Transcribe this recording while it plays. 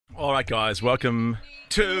All right, guys, welcome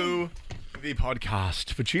to the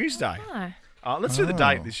podcast for Tuesday. Let's do the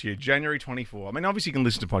date this year, January 24. I mean, obviously you can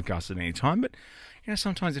listen to podcasts at any time, but you know,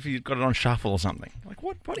 sometimes if you've got it on shuffle or something, like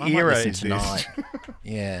what era is tonight. this?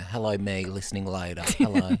 Yeah, hello me, listening later.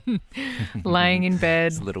 Hello. Laying in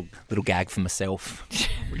bed. It's a little gag for myself.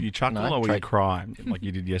 Will you chuckle or will you cry like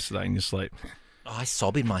you did yesterday in your sleep? I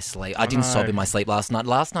sob in my sleep. I didn't sob in my sleep last night.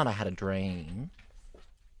 Last night I had a dream.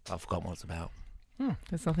 I've forgotten what it's about.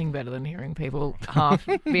 There's nothing better than hearing people half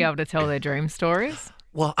be able to tell their dream stories.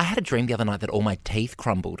 Well, I had a dream the other night that all my teeth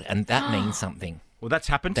crumbled, and that means something. Well, that's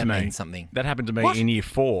happened to me. That means something. That happened to me in year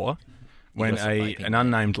 4 when an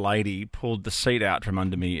unnamed lady pulled the seat out from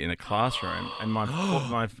under me in a classroom and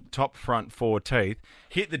my top front 4 teeth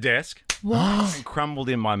hit the desk and crumbled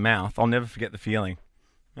in my mouth. I'll never forget the feeling.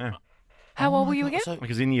 Yeah. How old were you again?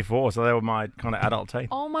 Because in year 4, so they were my kind of adult teeth.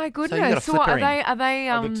 Oh my goodness! So you got a So what, flipper are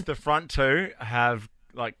they? The front 2 have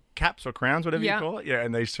like caps or crowns, whatever you call it. Yeah,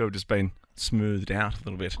 and these 2 have just been smoothed out a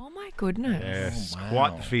little bit. Oh my goodness! Yes, wow.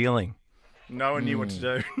 quite the feeling. No one knew what to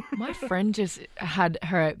do. My friend just had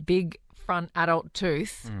her big front adult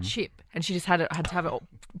tooth chip, and she just had to have it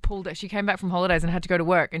pulled. She came back from holidays and had to go to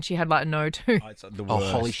work, and she had like no tooth. It's the Oh,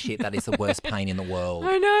 worst. holy shit, that is the worst pain in the world.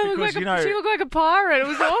 I know. Because, She looked like a pirate. It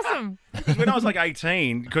was awesome. When I was like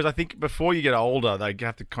 18, because I think before you get older, they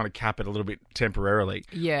have to kind of cap it a little bit temporarily.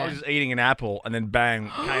 Yeah. I was just eating an apple and then bang,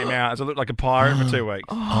 came out. So I looked like a pirate for 2 weeks.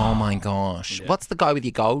 Oh my gosh. Yeah. What's the guy with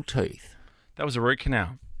your gold tooth? That was a root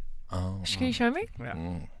canal. Oh. Can you show me?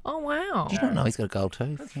 Yeah. Oh wow! You don't know he's got a gold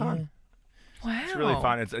tooth. That's fun. Wow. It's really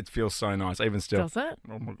fun. It feels so nice, even still. Does it?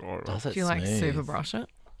 Oh my God. Does it Do you like smooth? super brush it?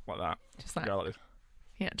 Like that. Just like Go like this.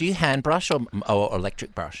 yeah. Do you hand brush or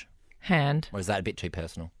electric brush? Hand? Or is that a bit too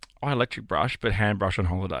personal? I electric brush, but hand brush on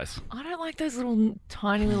holidays. I don't like those little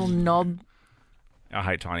tiny little knob I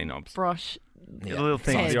hate tiny knobs. brush. The little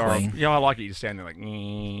things. Sounds clean. Yeah, I like it. You just stand there like.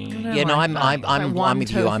 Yeah, no, I'm one with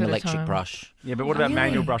you. tooth I'm at a electric time. brush. Yeah, but what about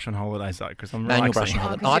manual brush on holidays though? Because I'm Manual relaxing. brush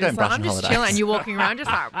on holidays. Oh, I don't brush I'm on just holidays. chilling. You're walking around just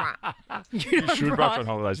like. You should brush on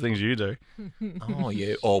holidays. Things you do. Oh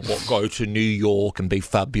yeah. Or what? Go to New York and be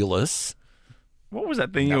fabulous. What was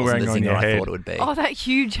that thing you That were wasn't wearing the on zinger your I head? thought it would be. Oh, that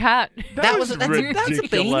huge hat. that's a ridiculous.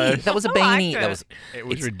 beanie. That was a I liked beanie. it. That was. It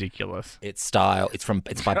was ridiculous. It's style. It's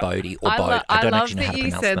by Bodie or Bode. I don't love actually know how that to you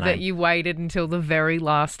pronounce said the that name. you waited until the very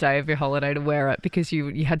last day of your holiday to wear it because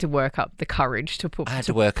you had to work up the courage to put I had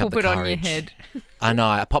to work up put the it on your courage. head. I know.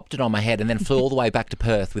 I popped it on my head and then flew all the way back to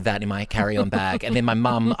Perth with that in my carry-on bag. And then my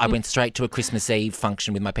mum, I went straight to a Christmas Eve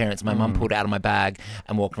function with my parents. My mum pulled it out of my bag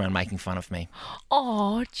and walked around making fun of me.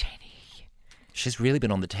 Oh, Jenny. She's really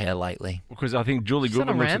been on the tear lately. Because I think Julie She's on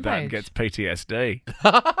a Goodman looks at that and rampage. gets PTSD.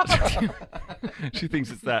 She thinks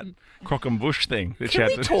it's that Crock and Bush thing that she Can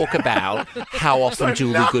had we to talk about how often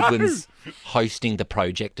Julie Goodwin's hosting the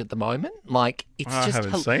project at the moment? Like, it's I just...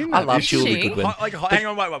 haven't seen I that. love Is Julie she? Goodwin. hang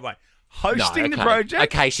on, wait. Hosting the okay. project?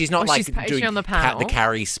 Okay, she's not Well, like she's doing on the panel. the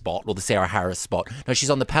Carrie spot or the Sarah Harris spot. No, she's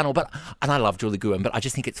on the panel. And I love Julie Goodwin, but I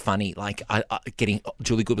just think it's funny, like getting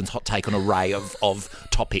Julie Goodwin's hot take on an array of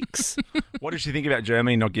topics. What does she think about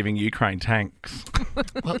Germany not giving Ukraine tanks?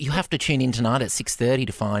 Well, you have to tune in tonight at 6:30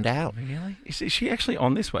 to find out. Really? Is she actually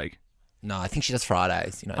on this week? No, I think she does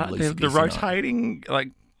Fridays. You know, The loosey-goosey night. rotating, like,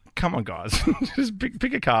 come on, guys. Just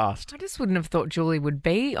pick a cast. I just wouldn't have thought Julie would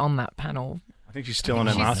be on that panel. I think she's still on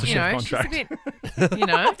her MasterChef She's a contract.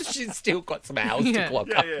 bit, She's still got some hours to Yeah. clock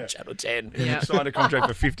Yeah, up yeah. on Channel 10. Yeah. Signed a contract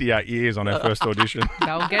for 58 years on her first audition.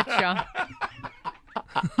 they'll get you.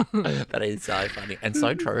 That is so funny and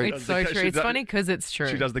so true. It's so She true. It's does- funny because it's true.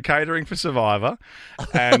 She does the catering for Survivor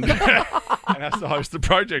and, and has to host the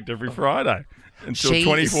project every Friday until She is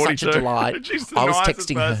 2042. such a delight. She's the I was nicest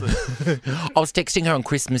texting person. her. I was texting her on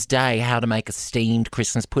Christmas Day how to make a steamed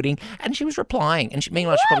Christmas pudding, and she was replying. And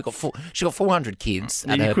meanwhile, she got 400 kids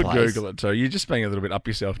at You her could place. Google it too. You're just being a little bit up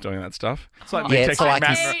yourself doing that stuff. It's like me Yeah, texting so I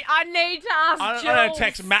Matt. can- I need to ask I'm Jules. going to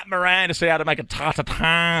text Matt Moran to see how to make a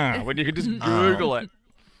tartare when you could just Google it.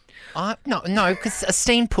 No, because a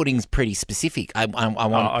steamed pudding's pretty specific. I want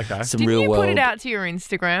okay. some Didn't real you world. put it out to your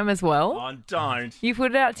Instagram as well? Oh, don't. You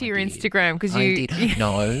put it out to your Instagram because I you. did.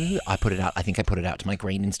 No, I put it out. I think I put it out to my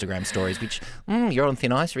green Instagram stories. Which you're on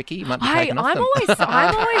thin ice, Ricky. You might be taking off them.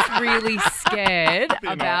 I'm always really scared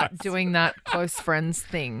about ice. doing that close friends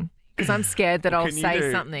thing. Because I'm scared that I'll can you say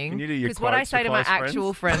do- something. can you do your Because what I quotes say for to my close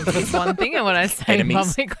actual friends is one thing, and what I say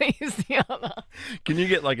Enemies. publicly is the other. Can you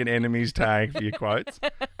get like an enemies tag for your quotes?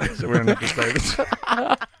 So we don't have to say this.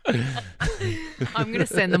 I'm going to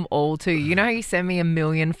send them all to you. You know how you send me a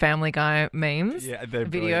million Family Guy memes? Yeah, they're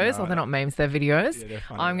videos. Or they're not memes, they're videos. Yeah, they're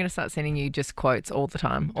funny. I'm going to start sending you just quotes all the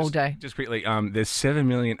time, all day. Just quickly, there's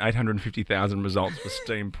 7,850,000 results for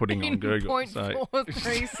steam pudding on Google.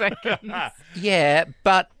 0.43 seconds. Yeah,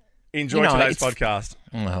 but Enjoy today's podcast.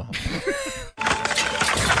 Oh.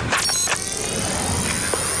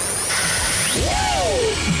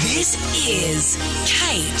 This is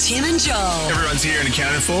Kate, Tim and Joel. Everyone's here and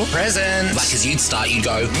accounted for. Present. Like, as you'd start, you'd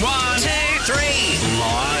go 1, 2, 3.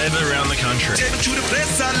 Live around the country. Take to the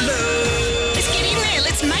place I love. Let's get in there.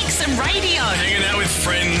 Let's make some radio. Hanging out with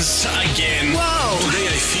friends again. Whoa. Today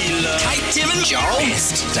I feel Kate, Tim and Joel.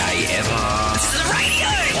 best day ever. This is the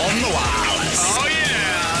radio. On the wireless. Oh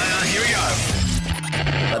yeah. Here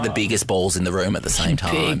we go. The biggest balls in the room at the same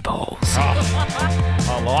time. Big balls.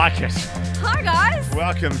 I like it. Hi, guys.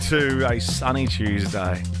 Welcome to a sunny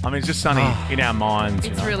Tuesday. I mean, it's just sunny in our minds.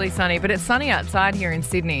 It's really sunny, but it's sunny outside here in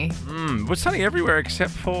Sydney. We're sunny everywhere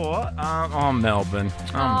except for Melbourne.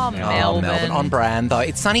 Melbourne. On brand, though.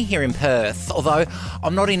 It's sunny here in Perth, although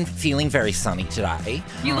I'm not feeling very sunny today.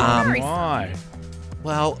 You look very Why?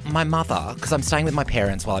 Well, my mother, because I'm staying with my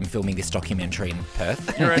parents while I'm filming this documentary in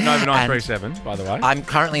Perth. You're at Nova And 937, by the way. I'm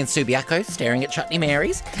currently in Subiaco staring at Chutney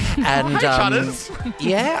Mary's. And Chutters.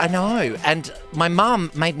 yeah, I know. And my mum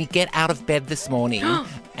made me get out of bed this morning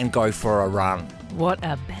and go for a run. What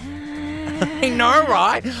a bad. I know,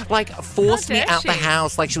 right? Like, forced How me dare out the she?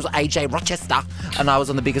 house like she was AJ Rochester and I was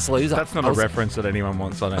on The Biggest Loser. That's not I a was- reference that anyone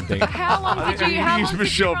wants, I don't think. How long did you how Use long did you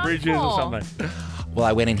Michelle run Bridges or for? something. Well,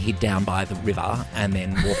 I went and hid down by the river and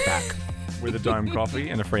then walked back. With a dome coffee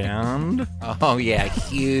and a free hand. Oh, yeah, a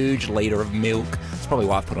huge litre of milk. That's probably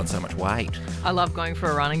why I've put on so much weight. I love going for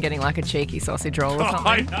a run and getting like a cheeky sausage roll or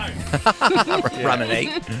I something. know. Run and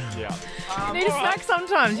eat. Yeah. You need a snack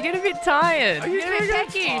sometimes. You get a bit tired. You get a bit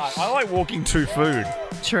peckish. I like walking to food.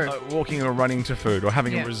 True. Like walking or running to food or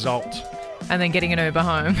having Yeah. a result. And then getting an Uber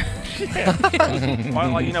home.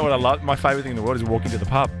 You know what I love? My favourite thing in the world is walking to the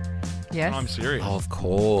pub. Yes. I'm serious. Of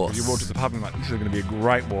course. You walk to the pub and you're like, this is going to be a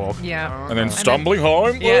great walk. Yeah. And then Stumbling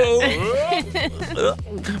home. Yeah.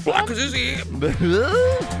 Black is here.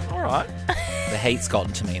 All right. The heat's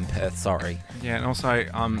gotten to me in Perth, sorry. Yeah, and also,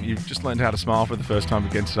 you've just learned how to smile for the first time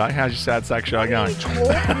again today. How's your sad sack show going? Talking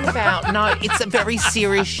about? No, it's a very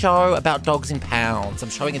serious show about dogs in pounds. I'm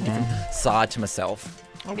showing a different side to myself.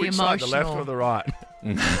 Oh, which side, the left or the right?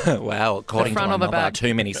 Well, according to front my or the mother, back?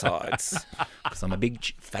 too many sides. Because I'm a big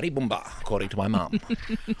fatty boomba, according to my mum.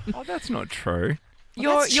 Oh, that's not true.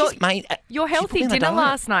 Your mate, your she healthy put me in the dinner diet.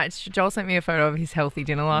 last night. Joel sent me a photo of his healthy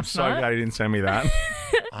dinner last So night. glad he didn't send me that.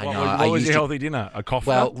 I What know. was, I what was used your to- healthy dinner? A coffee?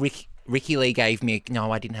 Well, Ricki-Lee gave me...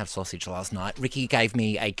 No, I didn't have sausage last night. Ricky gave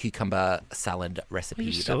me a cucumber salad recipe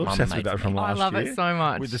You're that still Mum obsessed made with that for from me. last I love year? it so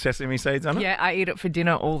much. With the sesame seeds on it? Yeah, I eat it for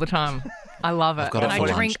dinner all the time. I love it. got it and for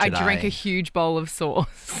I drink lunch I drink today. a huge bowl of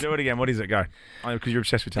sauce. Do it again. What is it? Go. Because you're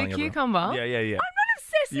obsessed with The telling everyone. cucumber? Yeah. I'm not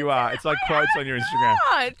obsessed You with are. it. It's like I quotes am on your Instagram.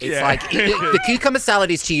 not. It's Yeah. like the cucumber salad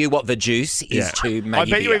is to you what the juice is to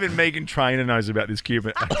Maggie. I bet you Beer. even Megan Trainor knows about this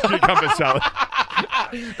cucumber salad.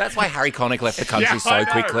 That's why Harry Connick left the country Yeah, I so know.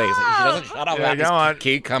 quickly. He's like, she doesn't shut up Yeah, about go on. this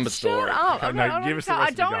cucumber story. Shut up. Okay, no, give us the I rest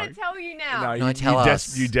of the don't want going. to tell you now. No, No, you, tell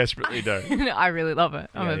us. You desperately do. I really love it.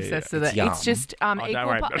 I'm Yeah, obsessed yeah, with it's it. yum. It's just don't equal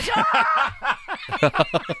worry parts.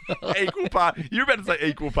 Equal part. You're about to say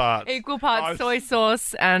equal parts. Equal parts Oh, soy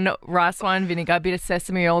sauce and rice wine vinegar, a bit of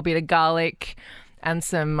sesame oil, a bit of garlic, and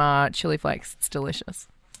some chili flakes. It's delicious.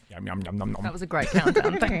 Yum, yum, yum, yum, That yum. was a great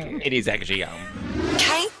countdown. Thank you. It is actually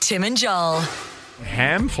Kate, Tim and Joel.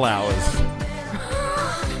 Ham flowers.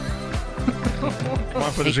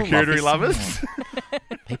 One for the People love charcuterie this lovers.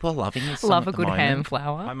 People are loving this. Love song a at the good ham moment. I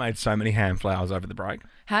flour. made so many ham flowers over the break.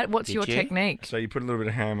 What's Did your you? technique? So you put a little bit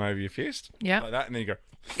of ham over your fist. Yeah. Like that, and then you go,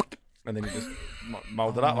 and then you just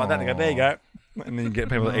mould it up like that, and you go, there you go. And then you get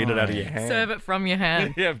people to eat it out of your hand. Serve it from your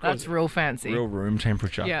hand. Yeah, of course. That's real fancy. Real room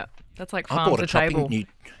temperature. Yeah. That's like I farm bought to a table.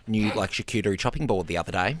 new like charcuterie chopping board the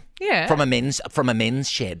other day. Yeah. From a men's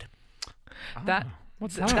shed. That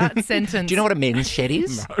What's that sentence. Do you know what a men's shed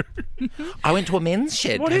is? No. I went to a men's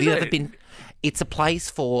shed. What Have is you it? ever been? It's a place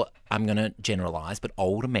for, I'm going to generalise, but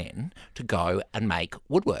older men to go and make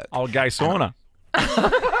woodwork. Oh, gay sauna.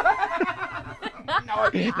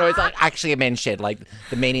 No, it's like actually a men's shed. Like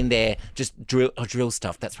the men in there just drill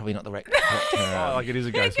stuff. That's probably not the right Oh, term. like it is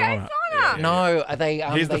a gay sauna. sauna. No, are they?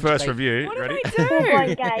 Here's the first review. What Ready? do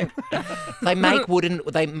they do? They make wooden.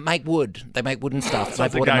 They make wood. They make wooden stuff. So I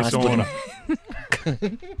It's a bought gay a nice sauna.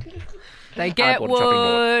 wooden. They get bought a chopping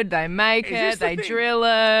board. wood, they make Is this it, the they thing drill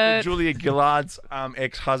that it. Julia Gillard's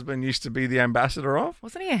ex-husband used to be the ambassador of?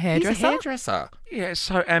 Wasn't he a He's hairdresser? a hairdresser. Yeah,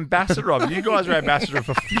 so ambassador of. You guys are ambassador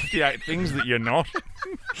for 58 things that you're not.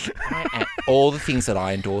 All the things that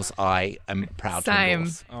I endorse, I am proud to Same.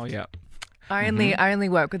 endorse. Oh, yeah. I only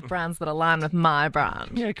work with brands that align with my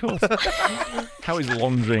brand. Yeah, of course. How is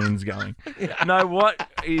Longines going? No, what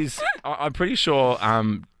is... I'm pretty sure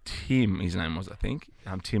Tim, his name was, I think.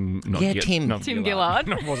 Tim... Not Yeah, Gi- Tim. not Tim Gillard. Gillard.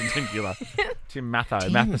 No, it wasn't Tim Gillard. Tim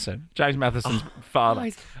Matheson. James Matheson's Oh, father.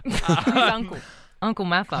 his uncle. Uncle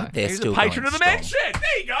Matho. They're He's still a patron going of the strong. men's shed.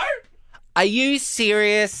 There you go. Are you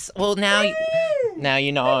serious? Well, now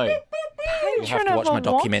you know. You'll have to watch my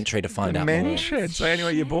documentary to find out more. Men's shed. So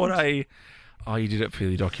anyway, you bought a... Oh, you did it for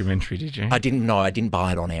the documentary, did you? I didn't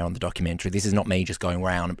buy it on air on the documentary. This is not me just going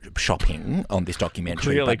around shopping on this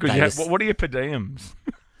documentary. Clearly, but because they you was- what are your per diems?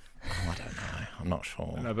 I don't know. I'm not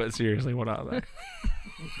sure. No, but seriously, what are they?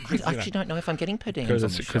 I actually don't know if I'm getting per diems on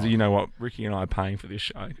this Because show. you know what, Ricky and I are paying for this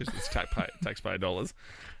show because it's taxpayer dollars.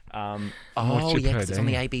 Oh, what's your yeah, per 'cause it's on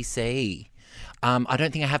the diem? ABC. I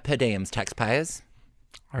don't think I have per diems, taxpayers.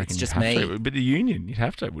 I reckon It's just you'd have me. to. But the union, you'd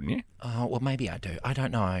have to, wouldn't you? Oh, well, maybe I do. I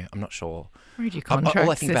don't know. I'm not sure. Read your All contract,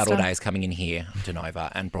 I think about all sister. day is coming in here to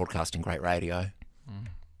Nova and broadcasting great radio.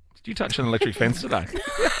 Did you touch an electric fence today?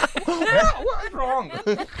 What is wrong?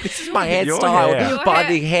 This is my Your hairstyle hair. by Your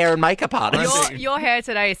the hair and makeup artist. Your hair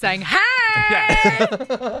today is saying, hey!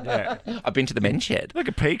 Yeah. I've been to the men's shed. Like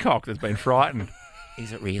a peacock that's been frightened.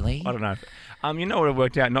 Is it really? I don't know. You know what it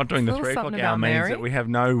worked out? Not doing the Little 3 o'clock something hour about means Mary. that we have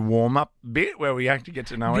no warm-up bit where we actually get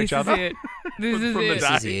to know This each other. is it. This is From the it. day.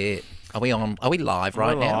 This is it. Are we on? Are we live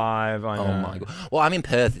right We're now? live, I know. Oh my god! Well, I'm in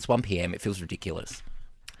Perth. It's 1 p.m. It feels ridiculous.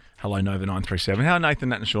 Hello, Nova 937. How are Nathan,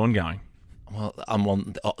 Nat and Sean going? Well, I'm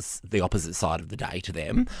on the opposite side of the day to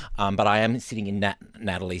them, but I am sitting in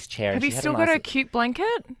Natalie's chair. Have and you she had still got a cute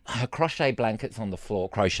blanket? her crochet blankets on the floor?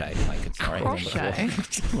 Crochet blankets, sorry. on the floor. Crochet.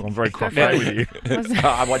 Well, I'm very crochet with you.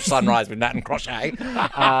 I watched Sunrise with Nat and Crochet.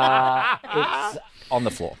 It's on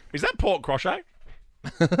the floor. Is that pork crochet?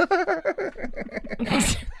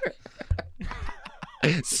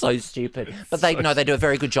 So stupid. But they do a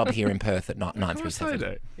very good job here in Perth at Of course they 937.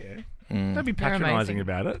 do. Yeah. Don't be patronising amazing.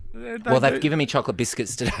 about it. Well, they've given me chocolate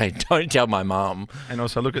biscuits today. Don't tell my mum. And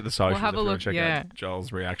also look at the socials. have if a you want look, to check yeah. out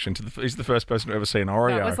Joel's reaction to the. He's the first person to ever see an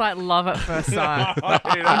Oreo. That was like love at first sight.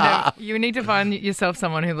 You know, You need to find yourself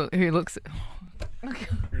someone who looks. who looks like- Do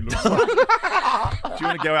you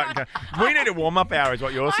want to go out and go? We need a warm up hour, is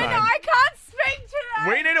what you're saying. I can't speak today.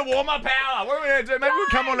 We need a warm up hour. What are we going to do? Maybe we'll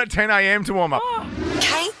come on at 10 a.m. to warm up.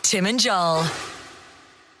 Kate, Tim and Joel.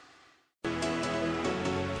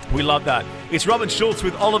 We love that. It's Robin Schultz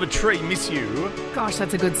with Oliver Tree. Miss you. Gosh,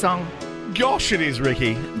 that's a good song. Gosh, it is,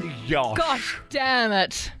 Ricky. Gosh. Gosh, damn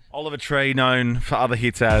it. Oliver Tree, known for other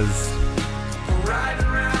hits as.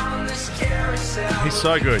 He's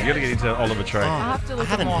so good. You got to get into Oliver Tree. I have to I look at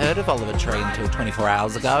hadn't more. heard of Oliver Tree until 24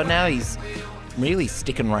 hours ago, and now he's really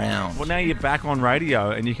sticking around. Well, now you're back on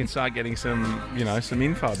radio and you can start getting some, some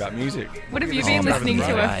info about music. What have you Oh, been I'm listening to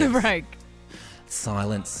having over the breaks. break?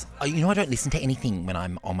 Silence. Oh, I don't listen to anything when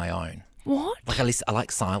I'm on my own. What? Like I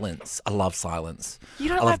like silence. I love silence. You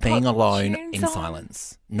don't I love like being pop alone tunes in on?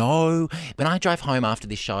 silence. No. When I drive home after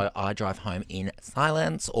this show, I drive home in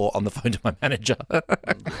silence or on the phone to my manager.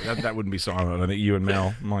 That wouldn't be silent. I think you and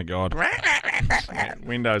Mel. My God.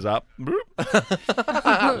 Windows up.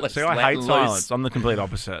 Let's See, I let hate loose. silence. I'm the complete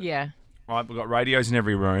opposite. Yeah. Right, we've got radios in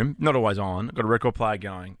every room. Not always on. I've got a record player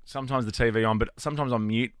going. Sometimes the TV on, but sometimes I'm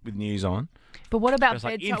mute with news on. But what about Just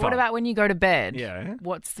like bedtime? info. What about when you go to bed? Yeah.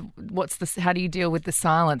 What's the how do you deal with the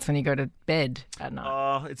silence when you go to bed at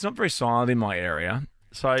night? It's not very silent in my area.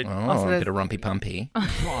 So, Oh, so a there's- bit of rumpy pumpy.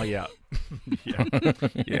 oh yeah.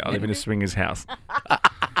 Yeah, I live in a swingers house.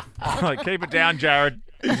 Like, keep it down, Jared.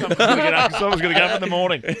 Someone's going to get up in the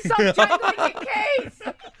morning. Stop juggling your keys.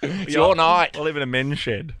 It's your night. I live in a men's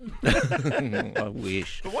shed. I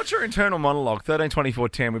wish. But what's your internal monologue? 13, 24,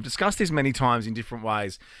 10. We've discussed this many times in different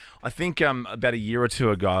ways. I think about a year or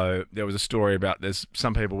two ago, there was a story about there's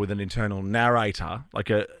some people with an internal narrator,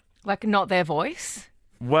 Like not their voice.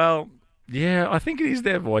 well, yeah, I think it is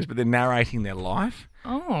their voice, but they're narrating their life.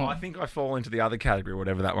 Oh. I think I fall into the other category,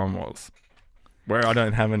 whatever that one was, where I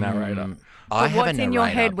don't have a narrator. I But have what's a in your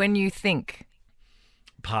narrator. head when you think?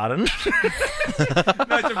 Pardon? No,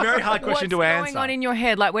 it's a very hard question to answer. What's going on in your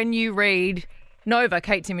head? Like when you read Nova,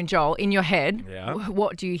 Kate, Tim and Joel, in your head, Yeah.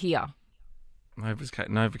 what do you hear?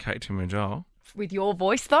 Nova, Kate, Tim and Joel. With your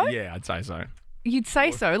voice though? Yeah, I'd say so. You'd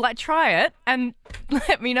say so. Like try it and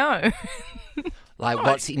let me know. Like,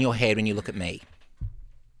 what's in your head when you look at me?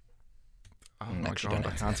 Oh my Actually, God,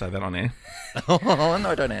 don't I can't say that on air. Oh,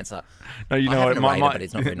 no, don't answer. No, you I know have what? an narrator, but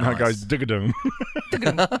it's not very No, it goes nice. digga-doom.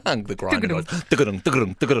 The grinder goes, "Tuk-a-dum,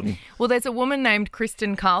 tuk-a-dum, tuk-a-dum." Well, there's a woman named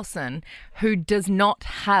Kristen Carlson who does not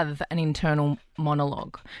have an internal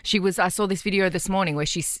monologue. I saw this video this morning where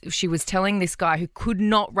she was telling this guy who could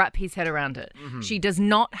not wrap his head around it. Mm-hmm. She does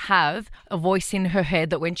not have a voice in her head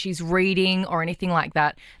that when she's reading or anything like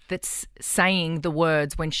that, that's saying the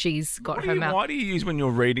words when she's got her mouth. Why do you use when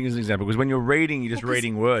you're reading as an example? Because when you're reading, you're just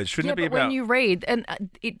reading words. Shouldn't it be but about... when you read, and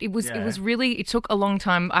it was really, it took a long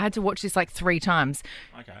time. I had to watch this like 3 times.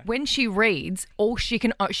 Okay. When she reads,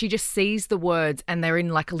 she just sees the words and they're in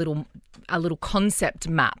like a little concept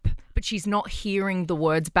map, but she's not hearing the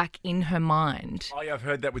words back in her mind. Oh, yeah, I've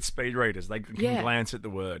heard that with speed readers. They can glance at the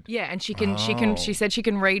word. Yeah, and she said she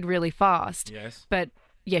can read really fast. Yes. But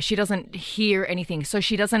yeah, she doesn't hear anything. So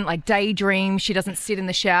she doesn't like daydream. She doesn't sit in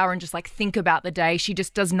the shower and just like think about the day. She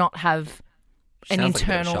just does not have an Sounds like a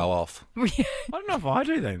bit of internal show off. I don't know if I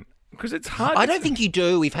do then. Because it's hard. I don't think you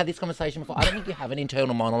do. We've had this conversation before. I don't think you have an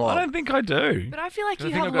internal monologue. I don't think I do. But I feel like 'Cause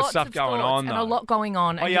you I think have I've got lots stuff of going thoughts on, and though. a lot going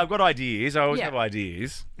on. Oh, and yeah, I've got ideas. I always Yeah. have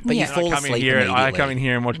ideas. But you Yeah. fall I come in asleep here and immediately. I come in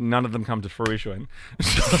here and watch none of them come to fruition.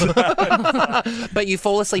 But you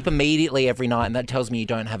fall asleep immediately every night, and that tells me you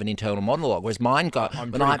don't have an internal monologue. Whereas mine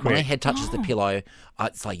when my quick. head touches the pillow,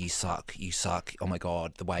 it's like you suck. Oh my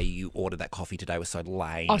God, the way you ordered that coffee today was so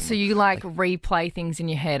lame. Oh, so you like replay things in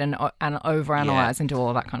your head and overanalyze and do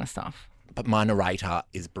all that kind of stuff. But my narrator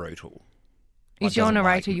is brutal. Is your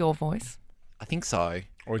narrator your voice? I think so.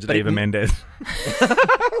 Or is it Eva Mendes?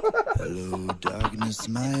 Hello, darkness,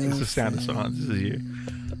 my It's the sound of silence. This is you.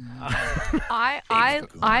 I I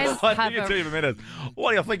have think it's a, Eva Mendes.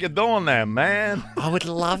 What do you think you're doing there, man? I would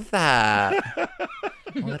love that.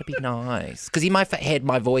 Oh, that'd be nice. Because in my head,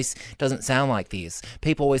 my voice doesn't sound like this.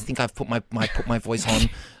 People always think I've put my voice on.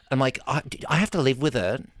 I'm like, I have to live with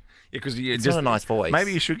it. Yeah, because It's not a nice voice.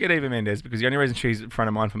 Maybe you should get Eva Mendes because the only reason she's front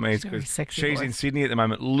of mind for me is Very because sexy she's voice. in Sydney at the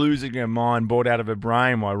moment, losing her mind, bored out of her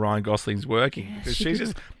brain while Ryan Gosling's working. Because she's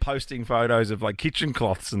just posting photos of like kitchen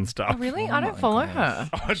cloths and stuff. Oh, really? I don't follow her.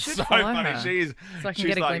 Oh, it's Should so follow funny. her. She's So I can she's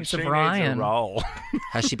get a like, glimpse of she Ryan. needs a role.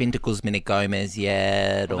 Has she been to Guzminic Gomez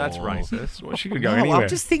yet? Well, that's or- racist. Well, she could go No, anywhere. I'm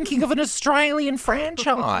just thinking of an Australian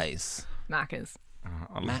franchise. Macca's.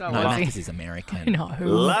 I No, was he. Macca's is American. No.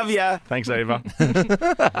 Love ya. Thanks, Eva.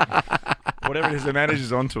 Whatever it is, the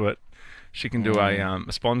manager's onto it. She can do a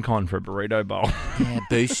SponCon for a burrito bowl. Yeah,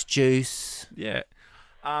 boost juice. Yeah.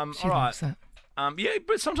 She all right. loves it. Yeah,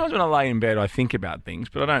 but sometimes when I lay in bed, I think about things,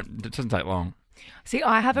 but I don't. It doesn't take long. See,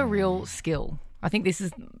 I have a real skill. I think this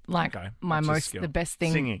is like Okay. my What's your most, skill? the best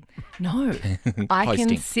thing. Singing. No. I can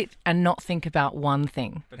Hosting. sit and not think about one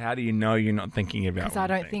thing. But how do you know you're not thinking about? Because I one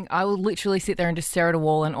don't thing? think, I will literally sit there and just stare at a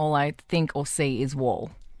wall and all I think or see is wall.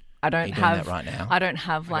 I don't you doing have that right now? I don't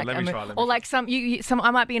have like let me try, let me or like some I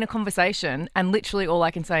might be in a conversation and literally all I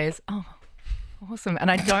can say is, oh, awesome, and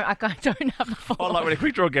I don't have a follow. Oh, like when a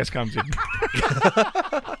quick draw guest comes in.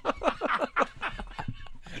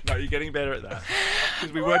 No, you're getting better at that.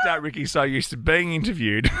 Because we worked out Ricky's so used to being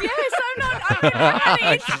interviewed. Yes, I'm not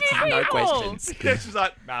interview No people. questions. Yeah, she's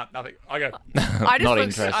like, nah, nothing. I go, I just Not look,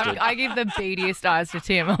 interested. I give the beadiest eyes to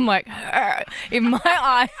Tim. I'm like, if my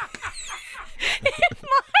eyes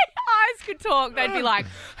could talk, they'd be like,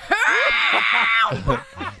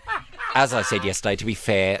 As I said yesterday, to be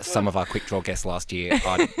fair, some of our quick draw guests last year,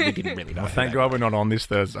 we didn't really know. thank God we're not on this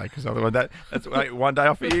Thursday, because otherwise that's like, one day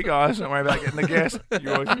off for you guys. Don't worry about getting the guest.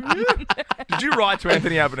 You always, did you write to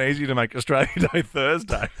Anthony Albanese to make Australia Day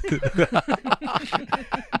Thursday?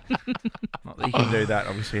 Not that you can do that.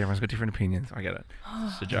 Obviously, everyone's got different opinions. I get it.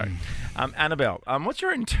 It's a joke. Annabelle, what's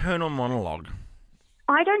your internal monologue?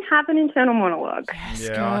 I don't have an internal monologue. yes,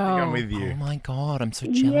 Yeah, girl. I think I'm with Oh you. my God, I'm so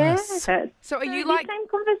Yes. jealous. So are you The like same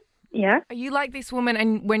yeah. Are you like this woman?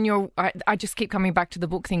 And when you're, I just keep coming back to the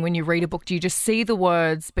book thing. When you read a book, do you just see the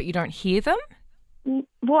words but you don't hear them?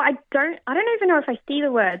 Well, I don't even know if I see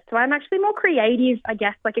the words. So I'm actually more creative, I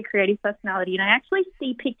guess, like a creative personality, and I actually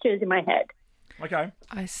see pictures in my head. Okay.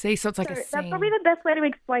 I see. So it's like So a that's scene. probably the best way to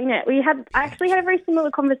explain it. I actually had a very similar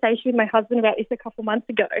conversation with my husband about this a couple months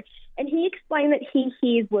ago, and he explained that he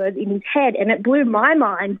hears words in his head, and it blew my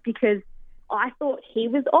mind because I thought he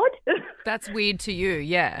was odd. That's weird to you,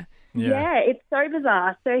 yeah. Yeah, it's so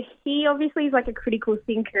bizarre. So he obviously is like a critical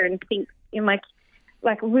thinker and thinks in like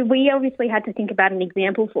we obviously had to think about an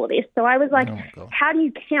example for this. So I was like, Oh my God. how do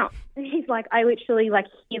you count? And he's like, I literally like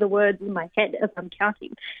hear the words in my head as I'm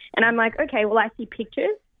counting. And I'm like, okay, well, I see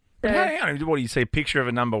pictures. So Hang on, what do you see? A picture of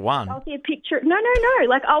a number one? I'll see a picture. No.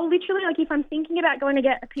 Like I'll literally, like if I'm thinking about going to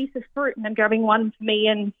get a piece of fruit and I'm grabbing one for me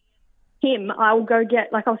and him, I will go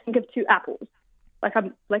get, like, I'll think of 2 apples. Like,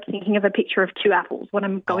 I'm, like, thinking of a picture of 2 apples when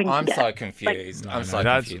I'm going to I'm get. so confused. Like, I'm no, so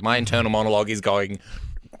that's- confused. My internal monologue is going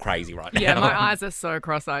crazy right now. Yeah, my eyes are so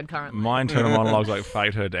cross-eyed currently. My internal monologue's like,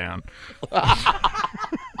 fade her down.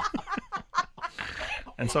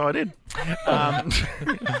 And so I did. I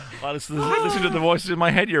listen to the voices in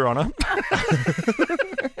my head, Your Honour.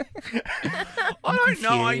 I don't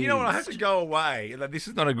know. You know what? I have to go away. Like, this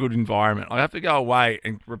is not a good environment. I have to go away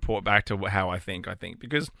and report back to how I think.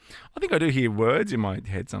 Because I think I do hear words in my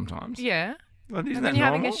head sometimes. Yeah. Like, isn't And that then you're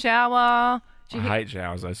normal? having a shower. I hate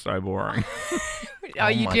showers. They're so boring. Oh,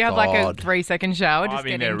 you my do have like a God. 3-second shower? Just I'm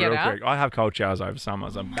in get there in, get real out? quick. I have cold showers over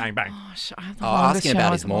summers. I'm bang, bang. I have the Oh, longest asking about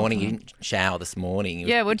showers his of all morning. time. You didn't shower this morning.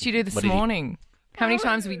 Yeah, what did you do this What did you- morning? How many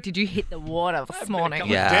times did you hit the water this morning?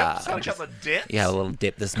 Yeah. Dips. Had a couple of dips. Yeah, a little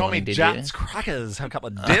dip this Call morning, me did Jats Crackers. Had a couple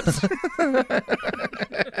of dips. you?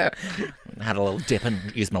 Had a little dip and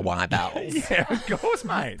used my Y bowels. Yeah, of course,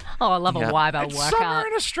 mate. Oh, I love Yeah. a Y-bell It's workout. summer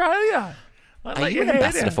in Australia. Are you an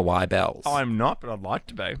ambassador for Y bells? I'm not, but I'd like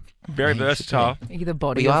to be. Very versatile. You're the Well,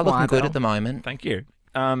 body you of are looking Y-bell. good at the moment. Thank you.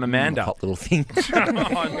 Amanda. Hot little thing.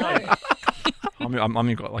 Oh, no.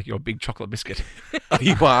 I'm got like your big chocolate biscuit. Oh,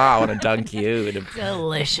 you are. I want to dunk you in a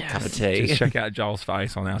Delicious. cup of tea. Just check out Joel's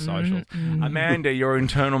face on our socials. Amanda, your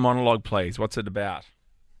internal monologue, please. What's it about?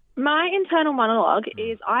 My internal monologue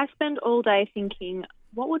is I spend all day thinking,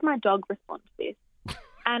 what would my dog respond to this?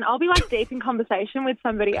 And I'll be like deep in conversation with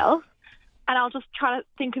somebody else, and I'll just try to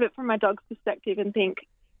think of it from my dog's perspective and think,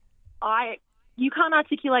 you can't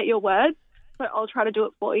articulate your words, so I'll try to do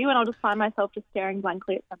it for you, and I'll just find myself just staring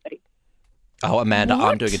blankly at somebody. Oh, Amanda,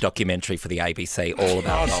 What? I'm doing a documentary for the ABC all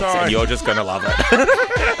about dogs, sorry. and you're just going to love it.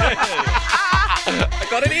 I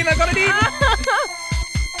got it in.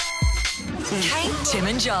 Kate, Tim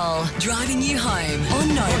and Joel, driving you home on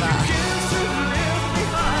Nova.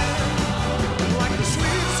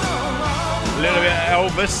 A little bit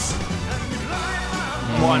of Elvis.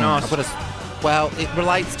 Why not? Well, it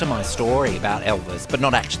relates to my story about Elvis, but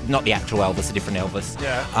not the actual Elvis, a different Elvis.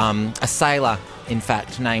 Yeah. A sailor, in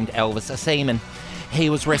fact, named Elvis, a seaman. He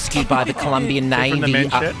was rescued by the Colombian Navy. From the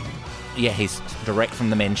men's shed? Yeah, he's direct from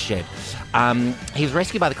the men's shed. He was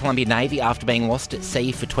rescued by the Colombian Navy after being lost at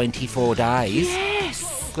sea for 24 days.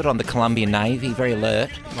 Yes. Good on the Colombian Navy, very alert.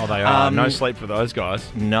 Oh, they are. No sleep for those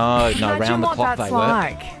guys. No, Imagine round the what clock that's they work.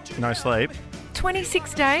 like. No sleep.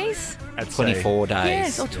 26 days? At sea. 24 days.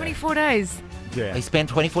 Yes, or 24 days. Yeah. He spent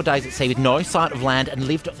 24 days at sea with no sight of land and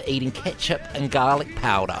lived off eating ketchup and garlic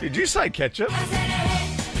powder. Did you say ketchup? Oh,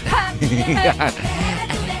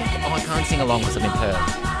 I can't sing along because I'm in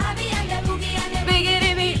Perth.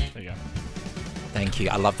 There you go. Thank you.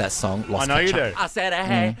 I love that song. Lost I know you Ketchup. do. I said, a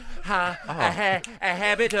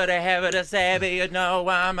habit to the habit of savvy. You know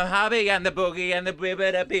I'm a hobby and the boogie and the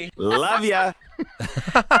bibbidi. Love ya.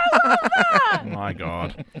 My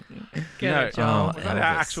God. Get it, Joel. What about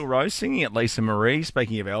our Axl Rose singing at Lisa Marie?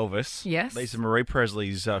 Speaking of Elvis. Yes. Lisa Marie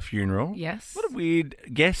Presley's funeral. Yes. What a weird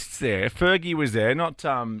guests there. Fergie was there, not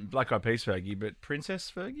Black Eyed Peas Fergie, but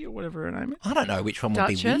Princess Fergie or whatever her name is. I don't know which one would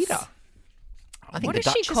be Duchess? weirder. I think What the is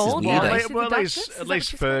she Duchess called? is weirder. Well, Well, Is it well, the at Duchess? least, Is at that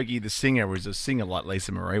least what she's called? Fergie, the singer, was a singer like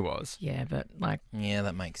Lisa Marie was. Yeah, but like, Yeah,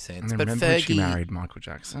 that makes And sense. then But remember when she Fergie, married Michael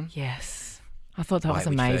Jackson? yes. I thought that was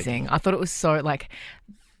Why would amazing. I thought it was so like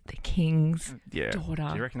the king's Yeah. daughter.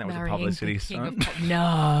 Do you reckon that was a marrying publicity the king of stunt? pop-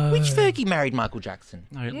 No. which Fergie married Michael Jackson?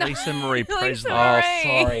 No, Lisa Marie Lisa Presley.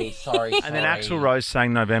 Marie. sorry. And then Axl Rose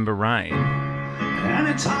sang November Rain. And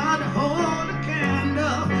it's hard to hold a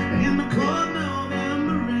candle in the cold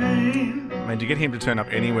November rain. I mean, to get him to turn up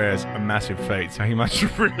anywhere is a massive feat, so he must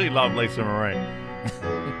really love Lisa Marie.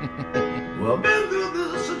 Well, been through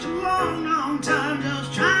this such a long, long time,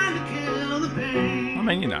 just trying to kill the pain. I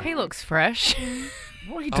mean, you know. He looks fresh.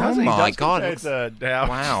 Well, he Oh does. He my does God, compared to Dow.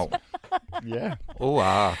 Wow. Yeah. Ooh,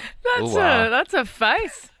 ah. That's a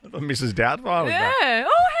face. I thought Mrs. Doubtfire was back. Yeah.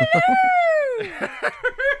 Oh, hello.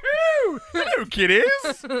 Hello, kiddies.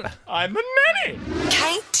 I'm the nanny.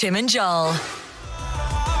 Kate, Tim and Joel.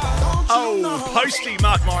 Oh, Posty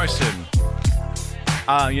Mark Morrison.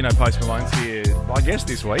 Post Malone's here, I guess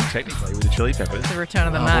this week, technically, with the Chili Peppers. The return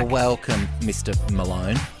of the Well, Mac. welcome, Mr.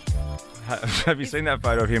 Malone. Have you seen that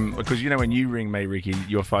photo of him? Because, when you ring me, Ricky,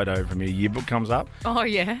 your photo from your yearbook comes up. Oh,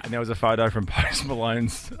 yeah. And there was a photo from Post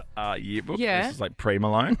Malone's yearbook. Yeah. This is like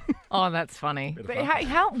pre-Malone. Oh, that's funny. of But fun.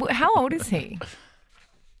 how old is he?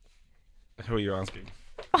 Who are you asking?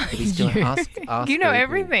 He's doing ask You know people.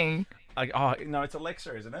 everything. No, it's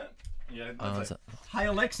Alexa, isn't it? Yeah. Oh, is it? Hey,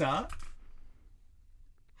 Alexa.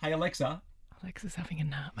 Hey, Alexa. Alexa's having a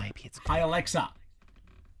nap. Maybe it's Hey, Alexa.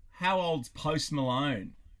 How old's Post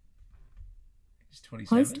Malone? He's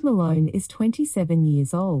 27. Post Malone is 27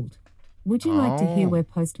 years old. Would you like to hear where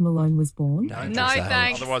Post Malone was born? No,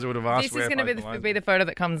 thanks. Otherwise, I would have asked This where is going to Post Malone be the photo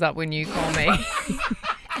that comes up when you call me.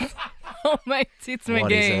 Oh, mate, it's McGee.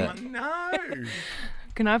 What is it? No.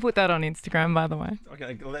 Can I put that on Instagram, by the way?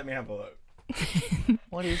 Okay, let me have a look.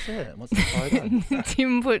 What is it? What's the photo?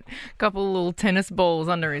 Tim put a couple of little tennis balls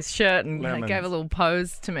under his shirt and Lemons. gave a little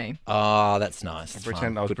pose to me. Oh, that's nice. I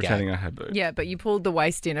was pretending I had boobs. Yeah, but you pulled the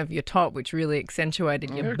waist in of your top, which really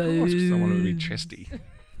accentuated your Of course, 'cause I wanted to be boobs. chesty.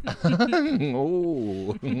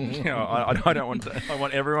 Ooh. You know, I don't want to. I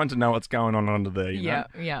want everyone to know what's going on under there. You know?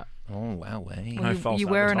 Yeah. Oh, wow. Way. No false You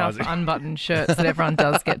wear enough advertising. unbuttoned shirts that everyone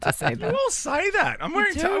does get to see You them. all say that.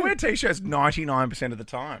 I do. wear t-shirts 99% of the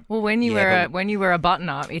time. Well, when you Yeah, wear a button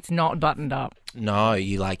up, it's not buttoned up. No,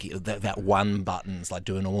 you like that one button's like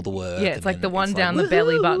doing all the work. Yeah, it's and like then the one it's down like, the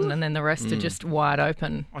belly woohoo! button, and then the rest are just wide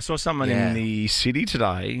open. I saw someone Yeah. in the city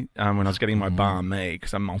today when I was getting my banh mi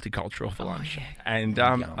because I'm multicultural for lunch, and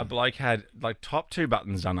a bloke had like top two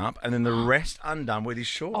buttons done up and then the rest undone with his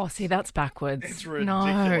shorts. Oh, see, that's backwards. It's No,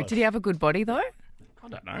 ridiculous. did he have a good body though? I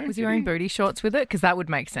don't know. Was he Did wearing booty shorts with it? Because that would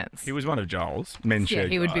make sense. He was one of Joel's men's Yeah,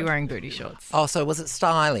 shirt he would be guys. wearing booty shorts. Oh, so was it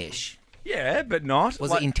stylish? Yeah, but not.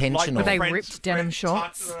 Was it intentional? Like Were they the ripped denim French shorts?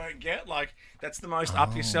 tucks that I don't get. Like that's the most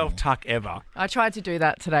up yourself tuck ever. I tried to do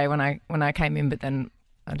that today when I came in, but then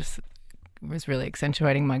I just was really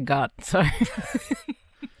accentuating my gut. So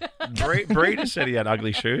Bree just said he had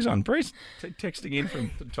ugly shoes on. Bree's texting in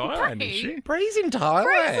from Thailand, is she? Bree's in Thailand.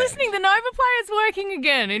 Bree's listening. The Nova Player's working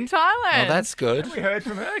again in Thailand. Oh, that's good. We heard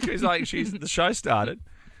from her. The show started.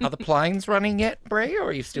 Are the planes running yet, Bree, or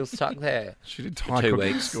are you still stuck there? She did Thai 2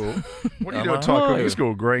 cooking weeks. school. What do you do at Thai cooking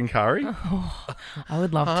school? Green curry. I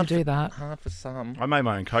would love to do that. Hard for some. I made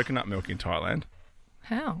my own coconut milk in Thailand.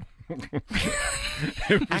 How?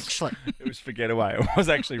 Actually, It was forget away. It was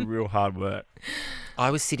actually real hard work. I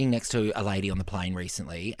was sitting next to a lady on the plane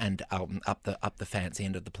recently, and up the fancy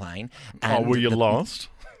end of the plane. And Were you lost?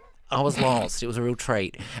 I was lost. It was a real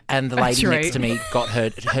treat. And the lady next to me got her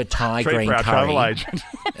Thai Treat green for our curry. travel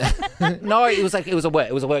agent. No, it was a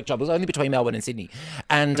work job. It was only between Melbourne and Sydney.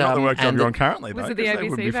 And Not the work job and you're on currently, Was though, it the 'cause they ABC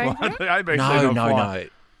wouldn't be paying flying. for The ABC No, not no, flying. no.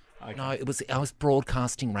 No, I was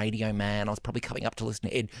broadcasting radio, man. I was probably coming up to listen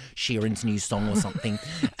to Ed Sheeran's new song or something,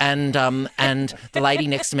 and the lady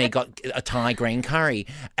next to me got a Thai green curry,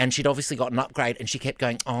 and she'd obviously got an upgrade, and she kept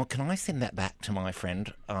going, "Oh, can I send that back to my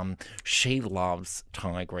friend? She loves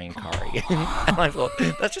Thai green curry." And I thought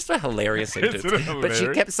that's just a hilarious sentence, Isn't it but she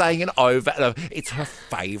hilarious? kept saying it over and over. It's her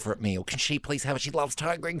favourite meal. Can she please have it? She loves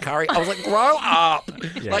Thai green curry. I was like, grow up,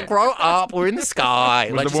 like grow up. We're in the sky.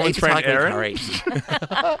 Was Like the just woman's eat the Thai friend green curry.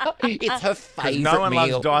 It's her favourite No one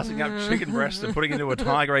meal. loves dicing up chicken breasts and putting into a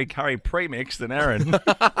Thai green curry premix than Erin.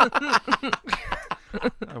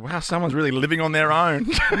 Oh, wow, someone's really living on their own.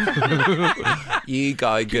 You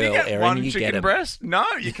go, girl, Can you get Erin. one You get chicken him. breast? No,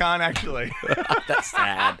 you can't actually. That's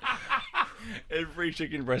sad. Every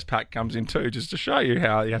chicken breast pack comes in two, just to show you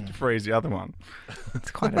how you have to freeze the other one.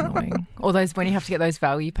 It's quite annoying. Or those when you have to get those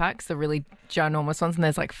value packs, the really ginormous ones, and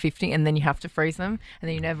there's like 50, and then you have to freeze them, and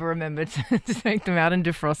then you never remember to take them out and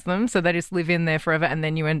defrost them, so they just live in there forever, and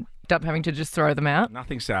then you end up having to just throw them out.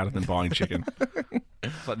 Nothing sadder than buying chicken.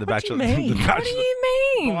 It's like the What do Bachelor. you mean? The What do Bachelor. you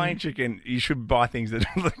mean? Buying chicken, you should buy things that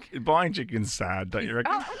buying chicken's sad, don't you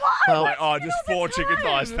reckon? Well, Like, oh, just 4 chicken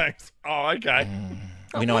thighs, thanks. Oh, okay.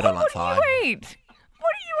 we know I don't like What thigh. do you eat?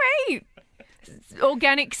 What do you eat?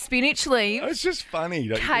 Organic spinach leaves. It's just funny.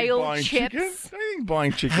 Don't you Kale think buying chips. chicken? Don't you think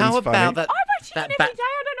buying chicken's How funny? about that? I buy chicken that every day.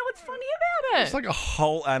 I don't know what's funny about it. It's like a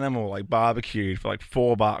whole animal, like barbecued for like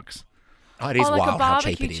 $4. Oh, it is like wild a how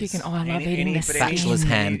cheap barbecue it is. chicken. Oh, I love Any- eating any- the but any- Bachelor's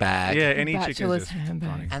skin. handbag. Yeah, any chicken's Bachelor's just handbag.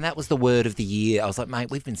 funny. And that was the word of the year. I was like, mate,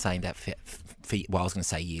 we've been saying that for well, I was going to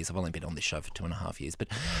say years. I've only been on this show for 2.5 years, but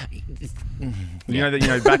You know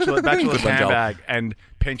Bachelor's Good one, Joel. handbag and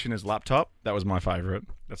pensioner's laptop. That was my favourite.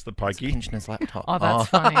 That's the pokey. pensioner's laptop. Oh, that's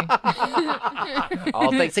funny.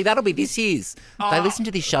 See, that'll be this year's. They listen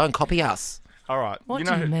to this show and copy us. All right. What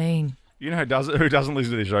do you mean? You know who doesn't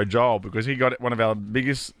listen to this show? Joel, because he got one of our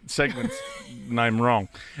biggest segments name wrong,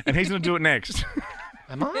 and he's going to do it next.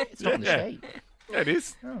 Am I? It's not on the Yeah. sheet. Yeah, it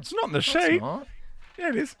is. It's not in the It's sheet. not. Yeah,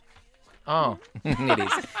 it is. Oh, it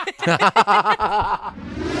is.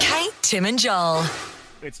 Kate, Tim, and Joel.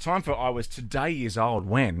 It's time for I was today years old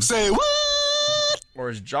when, Say what? or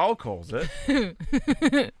as Joel calls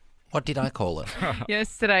it, What did I call it?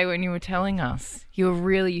 Yesterday when you were telling us,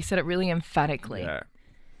 you said it really emphatically. yeah.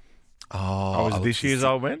 Oh, I was this year's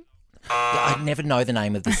old when. I never know the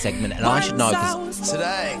name of this segment, and I should know because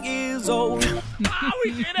Today is old. Oh,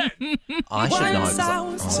 we did it! I should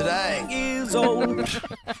know. 'Cause Today is old.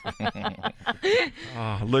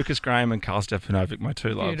 Lucas Graham and Carl Stefanovic, my two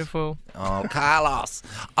loves. Beautiful. Oh, Carlos.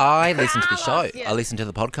 I listen to the show. I listen to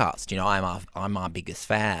the podcast. You know, I'm our biggest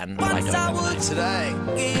fan. But I don't know the name.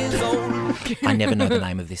 Today is old. I never know the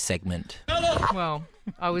name of this segment. Well,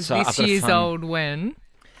 I was So I've this got a years fun- old when.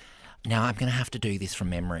 Now I'm going to have to do this from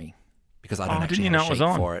memory because I don't Oh, actually didn't you have know a it was sheet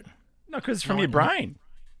on? for it. No, because it's from your brain.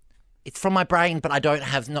 It's from my brain, but I don't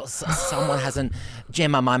have. Someone hasn't.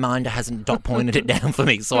 Gemma, my mind hasn't dot pointed it down for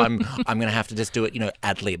me, so I'm going to have to just do it. You know,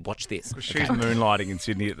 ad lib. Watch this. She's moonlighting in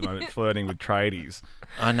Sydney at the moment, flirting with tradies.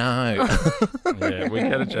 I know. Yeah, we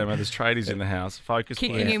get it, Gemma. There's tradies in the house. Focus,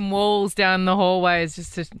 Kicking please. in walls down the hallways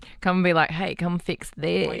just to come and be like, hey, come fix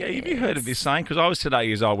this. Oh, yeah, have you heard of this saying? Because I was today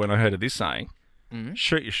years old when I heard of this saying.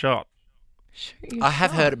 Shoot your shot. I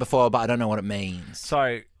have heard it before, but I don't know what it means.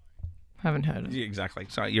 So, Haven't heard it. yeah, exactly.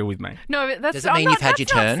 So you're with me. No, but that's Does it mean I'm you've not, had your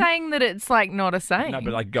that's not turn? saying that it's like not a saying. No,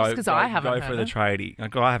 but like go because I haven't go heard for the it. tradie.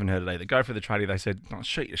 Like, I haven't heard it either. Go for the tradie. They said, oh,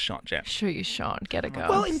 shoot your shot, Jeff. Shoot your shot, get a go.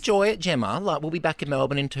 Well, enjoy it, Gemma. Like we'll be back in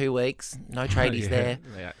Melbourne in 2 weeks. No tradies there.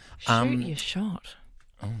 Yeah. shoot your shot.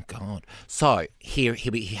 Oh God. So here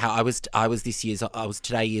how I was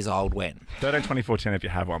today years old when 13, 24, 10 if you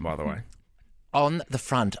have one, by the way. on the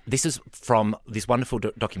front. This is from this wonderful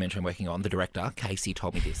documentary I'm working on. The director Casey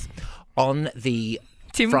told me this on the.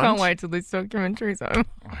 Tim front, can't wait till this documentary's over.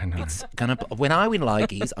 I know. It's gonna when I win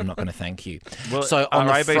Logies, I'm not gonna thank you. Well, so on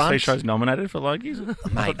are the ABC front, shows nominated for Logies?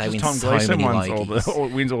 Mate, they Just win Tom so Gleeson many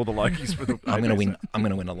wins all the Logies for the. I'm gonna ABC. win. I'm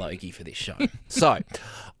gonna win a Logie for this show. So,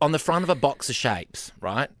 on the front of a box of shapes,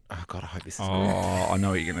 right? Oh God, I hope this is good. Oh, I know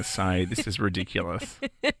what you're going to say. This is ridiculous.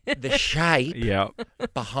 The shape Yeah.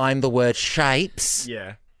 behind the word shapes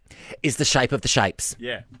Yeah. is the shape of the shapes.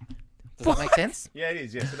 Yeah. Does that make sense? Yeah, it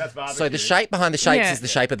is. Yeah. So that's barbecue. So the shape behind the shapes Yeah. is the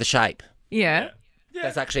shape of the shape. Yeah.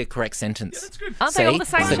 That's actually a correct sentence. That's good. Aren't they all See? the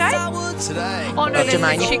same So- shape? Today. Oh, no, there's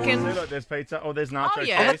Jermaine, the you- chicken. See, look, there's pizza. Oh, there's nacho Oh,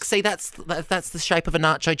 yeah. Oh, cheese. look, see, that's the shape of a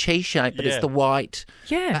nacho cheese shape, but Yeah. it's the white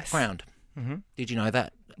Yes. background. Did you know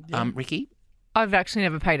that, Ricky? I've actually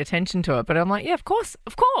never paid attention to it, but I'm like, yeah, of course,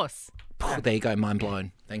 of course. There you go, mind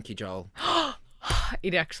blown. Thank you, Joel.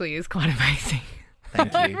 It actually is quite amazing.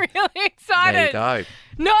 Thank I'm you. really excited. There you go.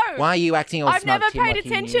 No. Why are you acting all I've smug, never Tim, paid like you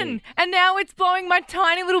attention, knew? and now it's blowing my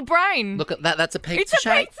tiny little brain. Look at that. That's a pizza it's a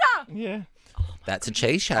shape. pizza. Yeah. That's a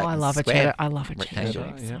cheese shape. Oh, I love a Square. cheddar. I love a cheddar Rectangle.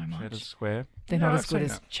 shape so Yeah. much. Cheddar's square. They're Yeah, not I've as good seen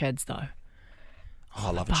as that. cheds though. Oh,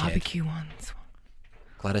 I love a ched. Barbecue ones.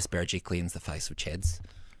 Gladys Berejiklian's the face of cheds.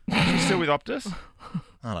 She's still with Optus?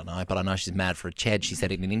 I don't know, but I know she's mad for a ched. She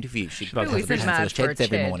said it in an interview. She loves has it. a Who isn't handful mad of for a cheds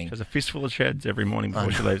every ched? morning. She has a fistful of sheds every morning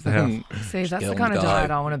before she leaves the house. See, that's get the on kind the of go.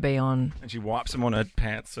 diet I want to be on. And she wipes them on her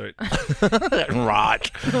pantsuit.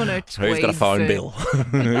 Right. Oh, no, Who's got a tweed phone suit. bill?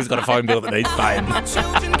 Who's got a phone bill that needs paying?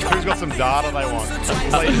 Who's got some data they want?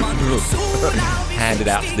 Hand it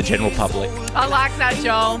out to the general public. I like that,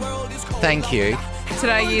 Joel. Thank you.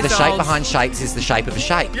 Today years The shape old. behind shapes is the shape of a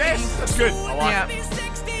shape. Yes, that's good. I like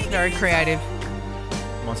Yeah. Very creative.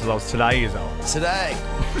 it. Mine says I was today years old. Today.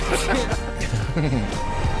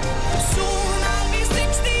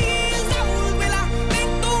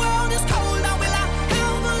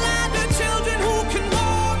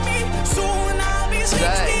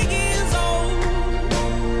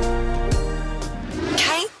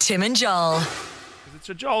 Kate, Tim and Joel. 'Cause it's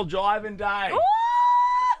a Joel Jivin day.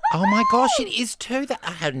 Oh my gosh, it is too. That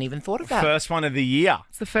I hadn't even thought of that. First one of the year.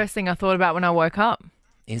 It's the first thing I thought about when I woke up.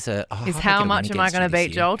 Is a oh, Is I how hope I much get a am I win going to against you beat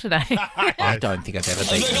this Joel today? year. I don't think I've ever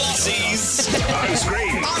beaten Joel.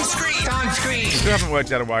 On screen. Still haven't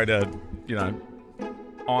worked out a way to,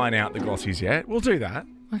 iron out the glossies yet. We'll do that.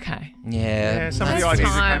 Okay. Yeah, Some of the that's ideas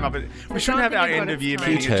good. that came up. We shouldn't have think our we've got end of year it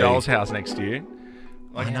meeting straight. at Joel's house next year.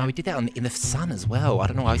 I know, we did that in the sun as well. I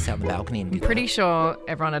don't know why we sat on the balcony and did Pretty sure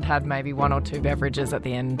everyone had maybe one or two beverages at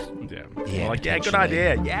the end. Yeah. Yeah, Good potentially.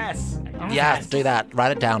 idea. Yes. that. Yeah, do that.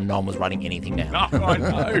 Write it down. No one was writing anything down. No, I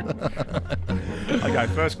know. Okay,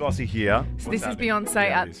 first glossy here. This is Beyonce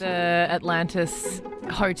at the Atlantis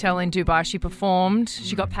Hotel in Dubai. She performed.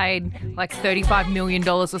 She got paid like $35 million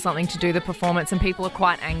or something to do the performance, and people are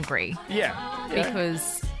quite angry Yeah.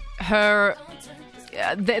 because her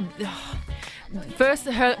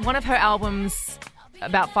one of her albums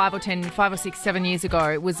about 5 or 6, 7 years ago,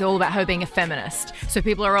 it was all about her being a feminist. So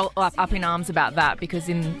people are all up in arms about that because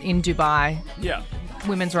in Dubai, Yeah.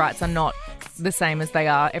 women's rights are not the same as they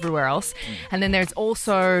are everywhere else. And then there's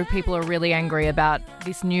also people are really angry about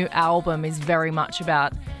this new album is very much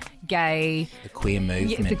about gay, The queer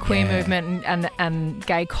movement. the queer movement and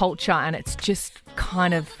gay culture, and it's just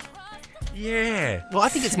kind of Yeah. Well, I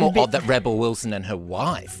think it's more odd that Rebel Wilson and her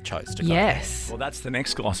wife chose to go. Yes. Well, that's the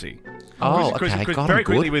next glossy. Oh, Because okay. God, very I'm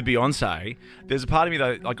quickly good. with Beyonce, there's a part of me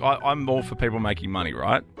though, like I'm all for people making money,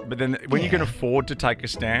 right? But then when you can afford to take a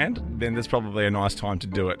stand, then there's probably a nice time to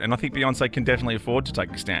do it. And I think Beyonce can definitely afford to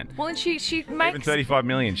take a stand. Well, and she Even makes. 35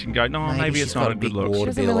 million, she can go, no, maybe she's it's got not a a big good look. She water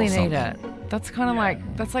doesn't bill really or need it. That's kind of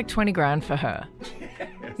like that's like 20 grand for her.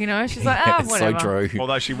 You know, she's like, It's whatever. so true.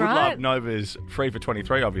 Although she would Right? love Nova's free for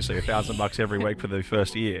 23, obviously, $1,000 every week for the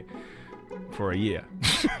first year. For a year.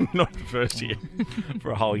 Not the first year.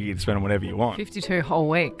 For a whole year to spend on whatever you want. 52 whole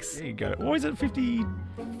weeks. There you go. Or is it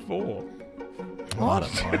 54? I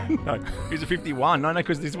don't know. No, is it 51? No,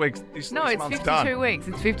 because this No, it's month's 52 done. weeks.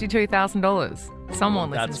 It's $52,000. Someone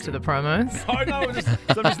listens to the promos. Oh, no, I'm just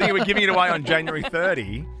thinking we're giving it away on January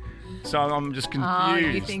 30. So I'm just confused. Oh,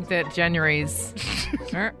 you think that January's...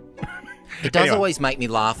 It does Anyway. always make me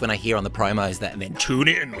laugh when I hear on the promos that, and then tune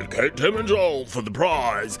in with Kate, Tim and Joel for the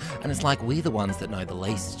prize. And it's like, we're the ones that know the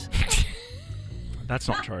least. That's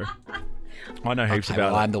not true. I know heaps Okay,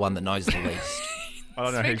 about well, it. I'm the one that knows the least. I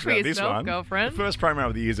don't know Speak heaps for about this yourself, one. girlfriend. The first promo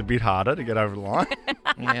of the year is a bit harder to get over the line.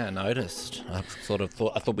 Yeah, I noticed. I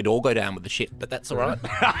thought we'd all go down with the ship, but that's all right.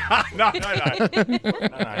 No.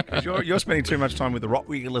 'Cause you're spending too much time with the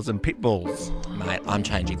Rottweilers and Pitbulls. Mate, I'm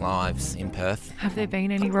changing lives in Perth. Have there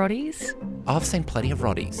been any Roddies? I've seen plenty of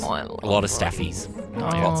Roddies. Oh, I love a lot of staffies.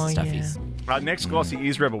 Lots of staffies. Next glossy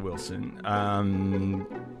is Rebel Wilson.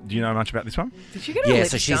 Do you know much about this one? Did you get a Yeah,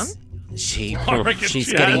 lips so done? she reckon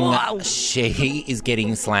she is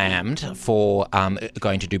getting slammed for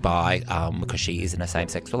going to Dubai because she is in a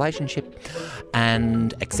same-sex relationship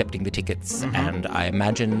and accepting the tickets, and I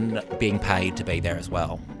imagine being paid to be there as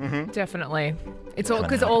well. Definitely. It's all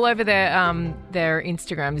because all over their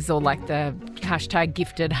Instagram is all like the hashtag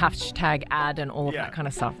gifted, hashtag ad, and all of that kind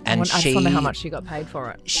of stuff. And I just wonder how much she got paid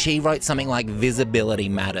for it. She wrote something like "visibility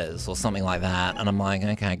matters" or something like that, and I'm like,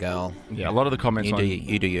 okay, girl, Yeah, a lot of the comments you on...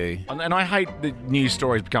 do you. And I hate the news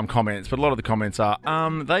stories become comments, but a lot of the comments are,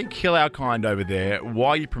 they kill our kind over there. Why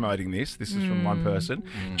are you promoting this? This is from one person.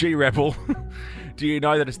 G Rebel, do you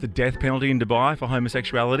know that it's the death penalty in Dubai for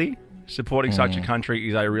homosexuality? Supporting such a country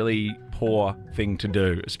is a really poor thing to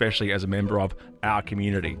do, especially as a member of our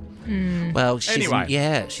community. Well, she's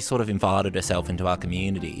Anyway. she sort of invited herself into our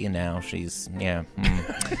community, and now she's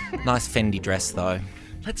nice Fendi dress though.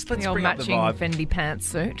 Let's The old bring up the matching vibe. Fendi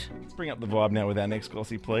pantsuit. Let's bring up the vibe now with our next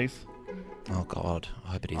glossy, please. Oh God,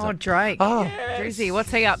 I hope it is. Oh, up. Drake. Oh, Drizzy,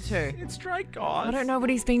 what's he up to? It's Drake, guys. I don't know what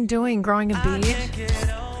he's been doing. Growing a beard?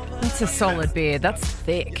 That's a solid beard. That's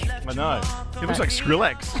thick. I know. He looks like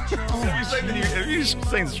Skrillex. Have you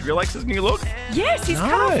seen Skrillex's new look? Yes, he's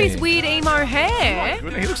cut off his weird emo hair.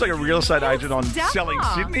 He looks like a real estate agent on dark. Selling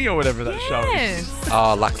Sydney or whatever that show is. Yes.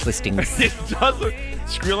 oh, Lux listings. It does look...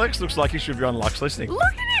 Skrillex looks like he should be on Lux Listing. Look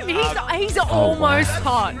at him. He's almost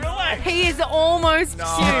hot. Skrillex. He is almost cute.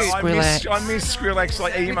 I miss Skrillex,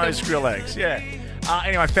 like emo Skrillex, yeah.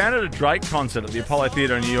 Anyway, found at a Drake concert at the Apollo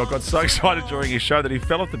Theatre in New York, got so excited during his show that he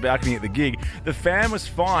fell off the balcony at the gig. The fan was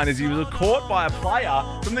fine as he was caught by a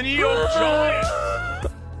player from the New York Giants.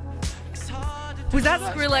 Was that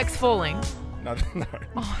Skrillex falling? No.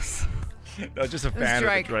 Oh, No, just a fan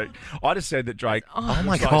of Drake. I just said that Drake Oh my looks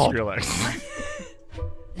like God. Skrillex.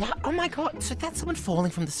 What? Oh my God! So that's someone falling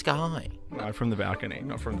from the sky. No, from the balcony,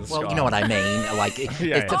 not from the sky. Well, you know what I mean. Like it's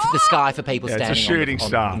Yeah. the sky for people Yeah, it's standing a shooting on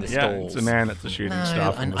star. the Yeah, stalls. it's a man that's a shooting No,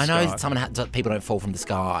 star from the I know sky. people don't fall from the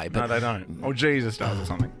sky, but No, they don't. Or Jesus does or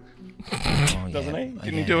something. oh, Doesn't he? yeah.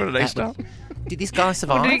 Didn't he do it at That Easter? was- Did this guy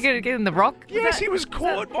survive? Did he get in the rock? Yes, he was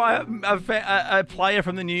caught by a player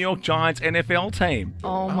from the New York Giants NFL team.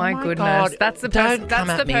 Oh my my goodness. God. That's the Don't person. come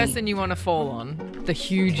That's at the me. person you want to fall on. The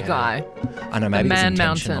huge guy. I know, maybe The it was man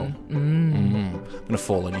intentional. mountain. I'm gonna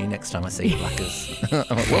fall on you next time I see you, Blackers.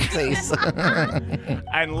 Whoopsies.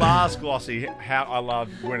 And last glossy, how I love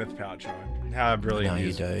Gwyneth Paltrow. How brilliant No, you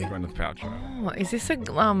is do. Gwyneth Paltrow. Oh, is this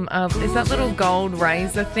is that little gold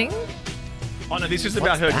razor thing? Oh no, this is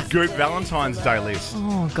about her that? Goop Valentine's Day list.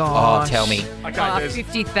 Oh gosh. Oh, tell me. Okay, there's,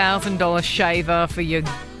 $50,000 shaver for your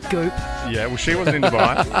goop. yeah, well she wasn't in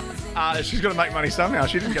Dubai. She's got to make money somehow.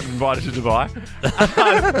 She didn't get invited to Dubai.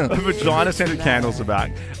 Vagina-scented candles are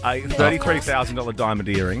back. A $33,000 diamond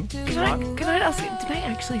earring. Can I ask you, do they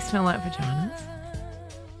actually smell like vaginas?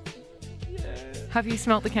 Have you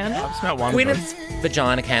smelt the candle? I've smelled one. of them. Gwyneth's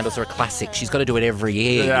vagina candles are a classic. She's got to do it every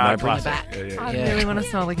year. Yeah, bring it classic. back. Yeah. I really want to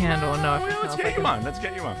smell the candle and know if it Let's smells get like you it. one. Let's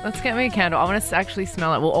get you one. Let's get me a candle. I want to actually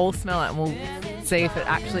smell it. We'll all smell it and we'll see if it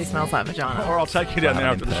actually smells like vagina. Or I'll take you down there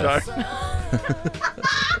after the show.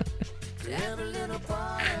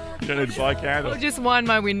 need to buy candles. I'll just wind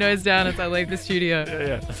my windows down as I leave the studio.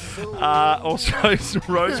 Yeah. Also, some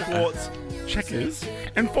rose quartz checkers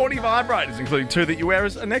and 40 vibrators, including 2 that you wear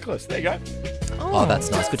as a necklace. There you go. Oh, that's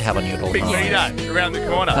nice. Good to have on you at all Big times. B-Day around the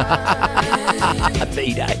corner.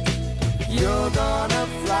 B-Day. You're gonna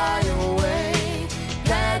fly away,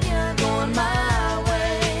 that you're going my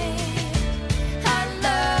way. I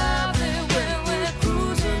love it when we're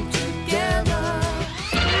cruising together.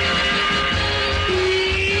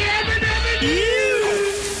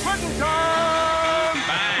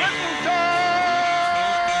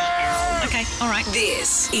 Okay, all right.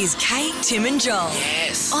 This is Kate, Tim and Joel.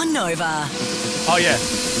 Yes. On Nova. Oh, yeah.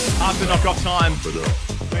 After knock-off time,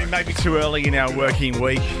 I mean, maybe too early in our working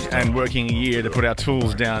week and working year to put our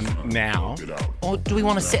tools down now. Or do we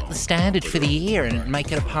want to set the standard for the year and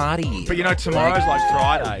make it a party year? But, you know, tomorrow's like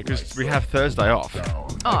Friday because we have Thursday off.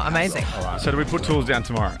 Oh, amazing. So do we put tools down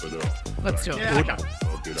tomorrow? Let's do it. Yeah, okay.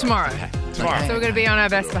 Tomorrow. Tomorrow. So we're going to be on our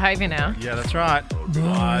best behaviour now. Yeah, that's right.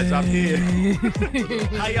 Eyes up here.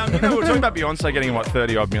 Hey, you know, we're talking about Beyonce getting, what,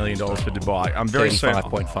 $30-odd million for Dubai. I'm very soon.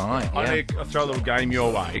 35.5. I'm going to throw a little game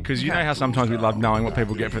your way because you know how sometimes we love knowing what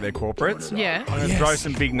people get for their corporates? Yeah. I'm going to throw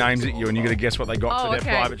some big names at you and you're going to guess what they got for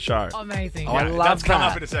their private show. Amazing. Oh, I love That's coming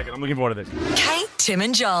that. up in a second. I'm looking forward to this. Kate, Tim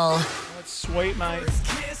and Joel. That's sweet, mate.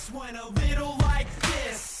 Kiss went a little like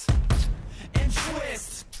this, and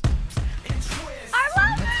twist, and twist. I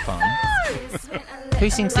love Fun. Who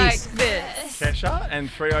sings like this? this. Kesha and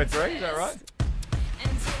 303, is that right?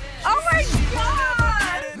 Oh my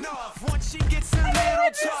god! Enough once she gets a little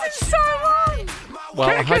This touch. is so long. Well,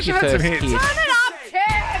 I hope Kesha your had some first hits. kiss. Turn it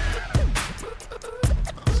up,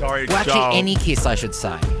 Tim. Sorry, Well, Joel. actually, any kiss, I should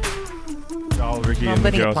say. Joel, Ricky, I'm and the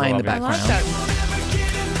letting it girls. play in the I love you. I background. like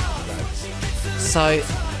that. So,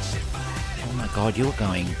 oh my God, you're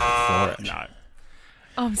going for it. No.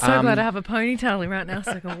 Oh, I'm so glad I have a ponytail right now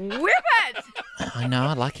so I can whip it. I know,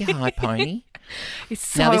 I like your high pony. It's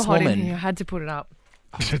so Now, this hot woman- in here. I had to put it up.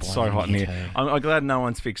 It's so hot in here. I'm glad no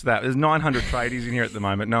one's fixed that. There's 900 tradies in here at the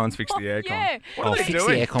moment. No one's fixed the aircon. yeah. What Oh, are they fix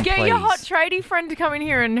doing? the aircon, Get please. your hot tradie friend to come in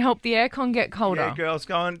here and help the aircon get colder. Yeah, girls,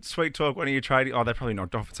 go and sweet talk one of your tradies. Oh, they're probably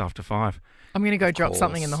knocked off. It's after 5. I'm going to go drop course.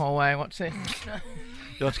 something in the hallway. Watch this.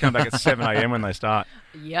 You'll have to come back at 7 a.m. when they start.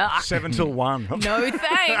 Yuck. 7 till 1. No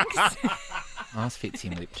thanks. Ask Fitzy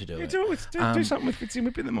and Whip to do Yeah, it. do something with Fitzy and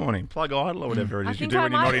Whip in the morning. Plug idle or whatever it I is you think do I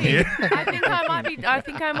when you're might not in be. here. I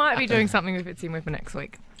think I might be doing something with Fitzy and Whipper next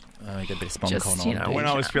week. Oh, you got a bit of spon Just, con you on. know, do When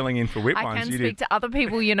you? I was filling in for Whip I once, can you speak did, to other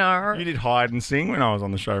people, you know. you did hide and sing when I was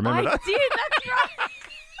on the show. Remember I that? did, that's right.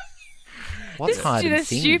 What's hide and The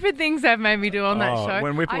sing? stupid things they've made me do on that Oh, show.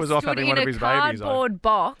 when Whipper I was off stood having in one of his a babies, cardboard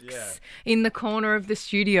box in the corner of the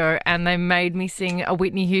studio, and they made me sing a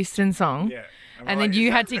Whitney Houston song. Yeah. And then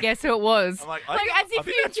you had to guess who it was. I'm like, as I if think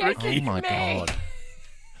you that's guessed Ricky. Oh my me.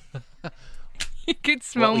 God. You could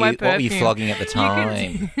smell What my were, you, perfume. what were you flogging at the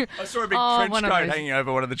time? I saw a big Oh, trench one of coat those. hanging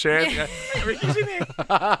over one of the chairs. Yeah. Hey, Ricky's in here.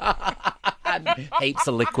 Heaps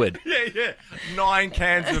of liquid. Yeah. 9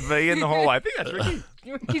 cans of V in the hallway. I think that's Ricky.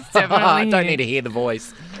 He's definitely I don't here. need to hear the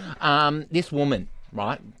voice. This woman,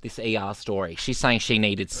 right, this ER story, she's saying she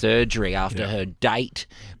needed surgery after her date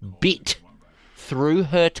bit through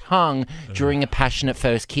her tongue during a passionate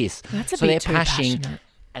first kiss. That's a so bit they're too pashing, passionate.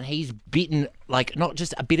 and he's bitten, like, not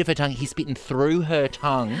just a bit of her tongue, he's bitten through her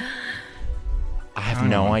tongue. I have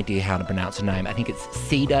no idea how to pronounce her name. I think it's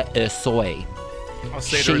Cedar Ursoy. Oh,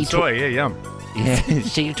 cedar and soy. Yeah, yum. Yeah,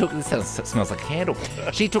 she took this. Smells like a candle.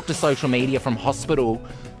 She took to social media from hospital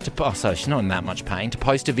to. Oh, so she's not in that much pain. To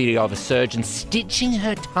post a video of a surgeon stitching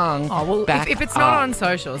her tongue. Oh, well, back if it's not up. on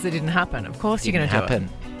socials, it didn't happen. Of course you're going to do happen.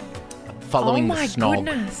 it. Following Oh, my the snog,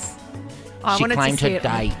 goodness. I she wanted claimed to see her it.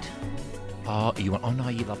 date. Oh, you want? Oh no,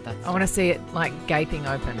 you love that. I want to see it like gaping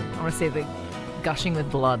open. I want to see the gushing with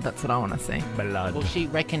blood. That's what I want to see. Blood. Well, she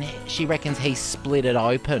reckons he split it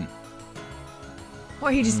open,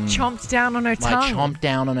 Well, he just chomped down on her like tongue. chomped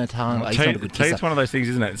down on her tongue. He's not a good kisser. It's one of those things,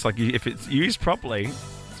 isn't it? It's like if it's used properly,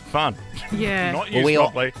 it's fun. Yeah. Not Well, used we all-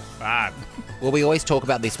 properly, bad. Well, we always talk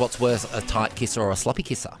about this. What's worse, a tight kisser or a sloppy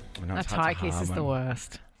kisser? A tight kiss is the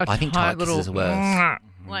worst. A I think tight kiss is the worst.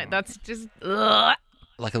 Like that's just ugh,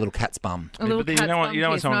 Like a little cat's bum. a little but then cat's you know what- bum you know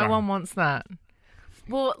kiss. what's No wrong. one wants that.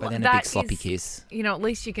 Well, But then a that big sloppy is- kiss. You know, at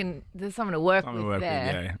least you can. There's someone to work Something to with work with,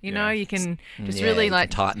 there. yeah, You yeah. know, you can just Yeah, really you like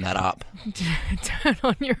can tighten that up. turn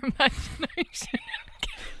on your imagination.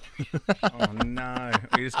 Oh no!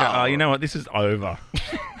 We just go. Oh, you know what? This is over.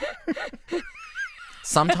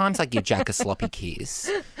 Sometimes I give Jack a sloppy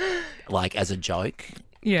kiss, like as a joke.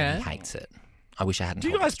 Yeah. He hates it. I wish I hadn't. Do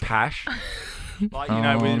you told guys this story. pash? Like,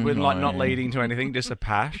 with like not leading to anything, just a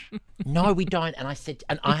pash. No, we don't. And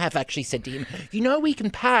I have actually said to him, we can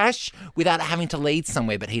pash without having to lead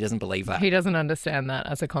somewhere, but he doesn't believe that. He doesn't understand that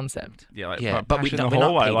as a concept. Yeah, but we're in the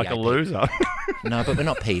hallway like a loser. No, but we're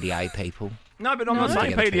not PDA people. No, but I'm not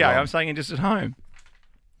saying PDA. I'm saying just at home.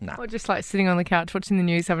 No. Or just like sitting on the couch watching the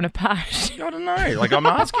news having a pash. I don't know. Like, I'm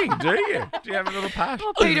asking, do you? Do you have a little pash?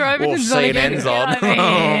 Oh, Peter Overton's on again. CNN's on.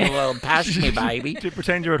 Oh, well, pash me, baby. Do you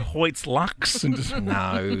pretend you're at Hoyt's Lux? And just...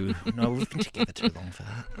 No, we've been together too long for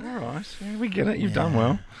that. All right. Yeah, we get it. You've done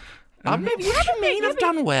well. What do you mean I've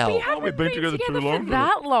done well? We've been together too long. For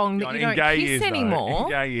that long that you don't kiss anymore. In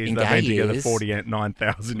gay years, they've been together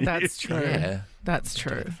 49,000 years. That's true. Yeah. That's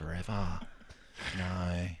true. Forever.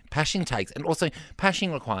 No. Pashing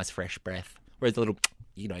pashing requires fresh breath. Whereas a little,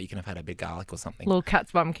 you can have had a bit of garlic or something. Little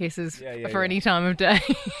cat's bum kisses for any time of day.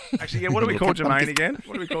 Actually, what do we call Jermaine again?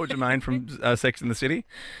 What do we call Jermaine from Sex and the City?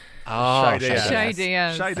 Oh, Shay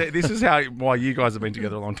Diaz. This is why you guys have been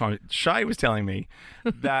together a long time. Shay was telling me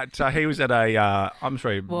that he was at I'm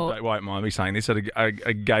sure you won't mind me saying this, at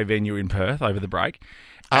a gay venue in Perth over the break.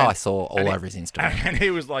 I saw all over his Instagram. And he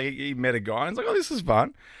was like, he met a guy and was like, oh, this is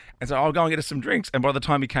fun. And so I'll go and get us some drinks. And by the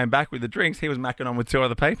time he came back with the drinks, he was macking on with 2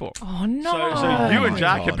 other people. Oh, no. So you and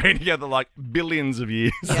Jack have been together like billions of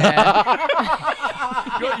years. Yeah.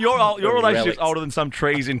 your relationship's older than some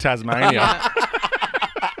trees in Tasmania.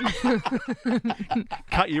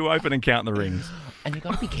 Cut you open and count the rings. And you've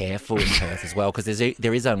got to be careful in Perth as well, because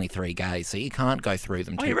there is only 3 gays, so you can't go through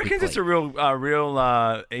them too quickly. You reckon it's a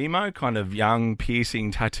real emo kind of young,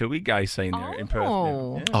 piercing, tattooy gay scene there in Perth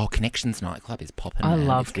now? Yeah. Oh, Connections nightclub is popping. I man.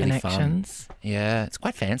 love it's really Connections. Fun. Yeah, it's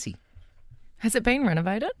quite fancy. Has it been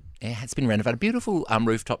renovated? Yeah, it's been renovated. Beautiful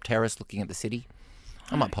rooftop terrace looking at the city.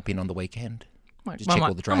 I might pop in on the weekend. Just check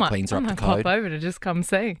all the drag queens are up to code. I might pop over to just come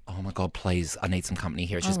see. Oh, my God, please. I need some company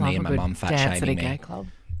here. It's just me and my mum fat shaming at a me. gay club.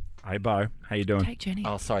 Hey, Bo. How you doing? Hey, Jenny.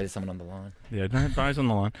 Oh, sorry, there's someone on the line. Yeah, no, Bo's on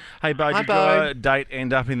the line. Hey, Bo, did Bo. your date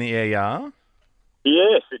end up in the ER?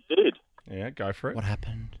 Yes, it did. Yeah, go for it. What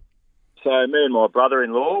happened? So me and my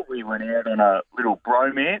brother-in-law, we went out on a little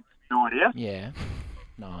bromance night out. Yeah,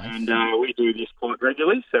 nice. And we do this quite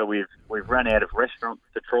regularly, so we've run out of restaurants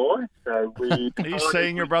to try. So we. Are you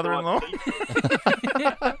seeing your brother-in-law?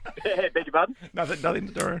 Beg your pardon? Nothing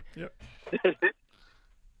to do. Yep.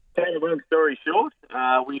 Long story short,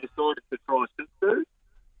 we decided to try seafood.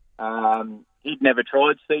 He'd never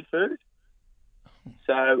tried seafood,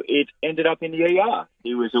 so it ended up in the ER.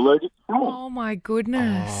 He was allergic to prawns. Oh, my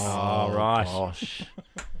goodness. Oh, right. Gosh.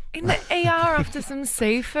 In the ER after some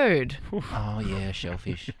seafood. Oh, yeah,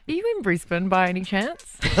 shellfish. Are you in Brisbane by any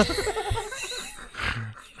chance?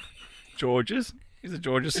 George's? Is it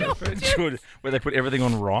George's seafood? George, where they put everything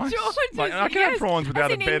on rice? George's, I can't have prawns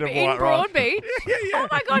without a bed of white rice. In Broadbeach? Yeah. Oh,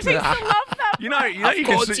 my gosh, I used to love that. You know, Of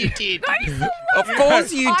course you did. Of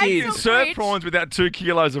course you did. You can serve prawns without 2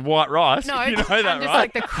 kilos of white rice. No, you know that, and just right?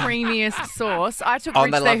 like the creamiest sauce. I took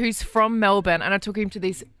Rich there, who's from Melbourne, and I took him to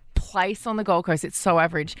this place on the Gold Coast. It's so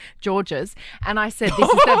average, George's, and I said, "This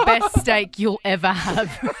is the best steak you'll ever have."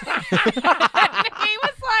 And he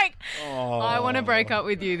was like, "I want to break up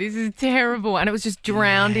with you. This is terrible." And it was just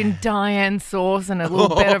drowned in Diane sauce and a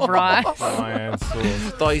little bit of rice. Diane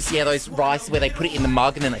sauce. Those rice where they put it in the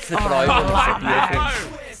mug and then they flip it over. And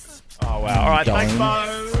it's Oh wow! All right, thanks, Bo.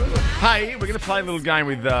 Hey, we're going to play a little game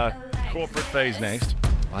with corporate fees next.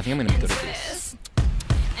 I think I'm going to be good at this.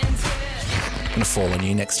 I'm going to fall on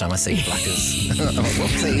you next time I see you blackers.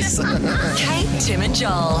 Whoopsies. Kate, Tim and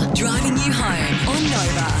Joel, driving you home on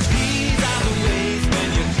Nova.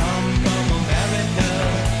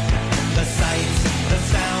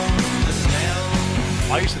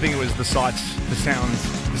 I used to think it was the sights, the sounds,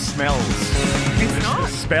 the smells. It's not. The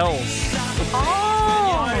spells.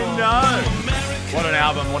 Oh, I know. What an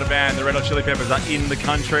album, what a band. The Red Hot Chili Peppers are in the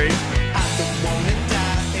country.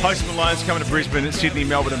 Post Malone's coming to Brisbane, Sydney,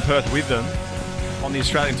 Melbourne and Perth with them on the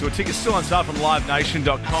Australian Tour. Tickets still on sale from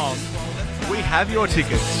livenation.com. We have your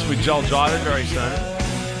tickets with Joel Jivin very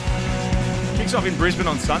soon. Kicks off in Brisbane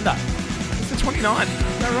on Sunday. It's the 29th.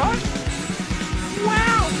 Is that right?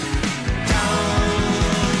 Wow.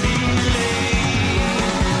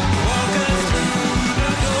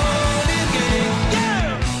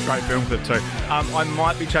 Great film clip too. I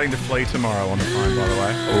might be chatting to Flea tomorrow on the phone, by the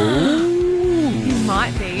way. Ooh. you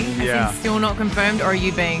might be. As in still not confirmed, or are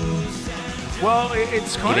you being? Well,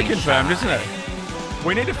 it's kind of confirmed, isn't it?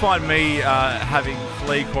 We need to find me having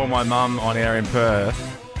Flea call my mum on air in Perth,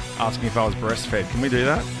 asking if I was breastfed. Can we do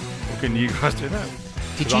that? Or can you guys do that?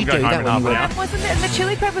 Did you do that when you were... And wasn't it? And the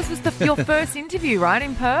Chili Peppers was your first interview, right,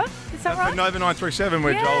 in Perth? Is that right? Nova 937,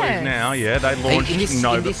 where Joel Yes. is now. Yeah, they launched in this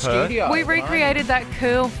Nova Perth. studio. We recreated that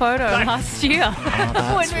cool photo last year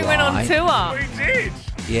when we went on right. tour. We did.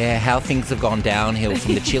 Yeah, how things have gone downhill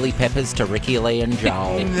from the Chili Peppers to Ricki-Lee and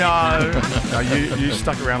Joel. No, you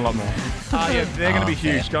stuck around a lot more. Yeah, they're going to be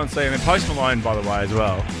huge. Go and see them. And Post Malone, by the way, as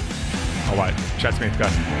well. Oh, wait. Chad Smith, go.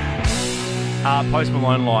 Post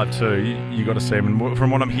Malone live too. You got to see him. And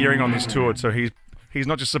from what I'm hearing on this tour, so he's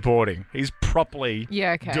not just supporting. He's properly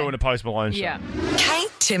doing a Post Malone show. Yeah.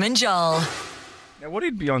 Kate, Tim and Joel. Now, what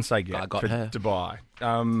did Beyonce get for Dubai?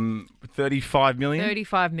 35 million?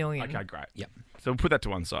 35 million. Okay, great. Yep. So we'll put that to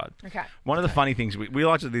one side. Okay. One of the funny things, we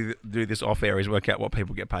like to do this off air, is work out what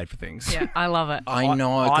people get paid for things. Yeah, I love it. I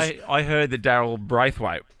know. I heard that Daryl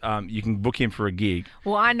Braithwaite, you can book him for a gig.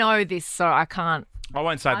 Well, I know this, so I can't. I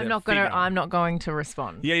won't say I'm not going to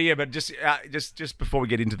respond. Yeah, but just before we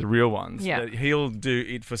get into the real ones, that he'll do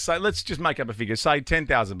it for, say, let's just make up a figure, say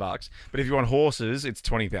 $10,000. But if you want horses, it's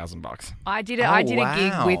 $20,000. I did a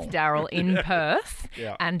gig with Daryl in Perth,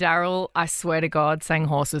 and Daryl, I swear to God, sang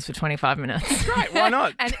horses for 25 minutes. Great, why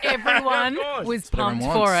not? And everyone was pumped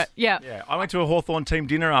for it. Yeah. Yeah, I went to a Hawthorn team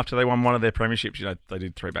dinner after they won one of their premierships. You know, they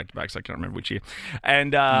did 3 back-to-backs. I can't remember which year,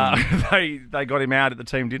 and they got him out at the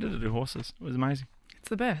team dinner to do horses. It was amazing. It's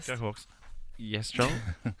the best. Go Hawks. Yes, Joel?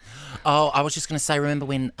 I was just going to say, remember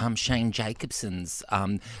when Shane Jacobson's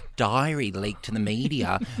diary leaked to the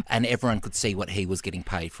media and everyone could see what he was getting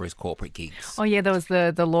paid for his corporate gigs? Oh, yeah, there was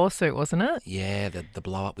the lawsuit, wasn't it? Yeah, the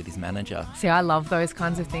blow-up with his manager. See, I love those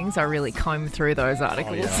kinds of things. I really comb through those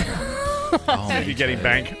articles. You're getting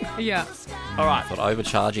bank. Yeah. All right. But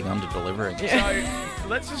overcharging, under-delivering. So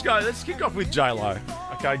let's go. Let's kick off with J-Lo.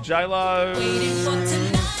 Okay, J-Lo.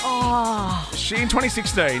 She, in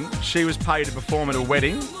 2016, she was paid to perform at a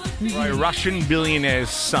wedding for a Russian billionaire's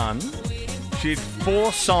son. She had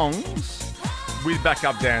 4 songs with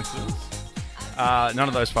backup dancers. None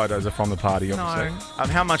of those photos are from the party, obviously.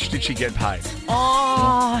 No. How much did she get paid?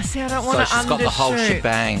 Oh, see, I don't want to So she's got the whole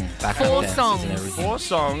shebang. Backup 4 dancers songs. and everything. 4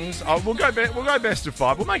 songs. Oh, we'll go best of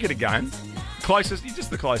 5. We'll make it a game. Closest, just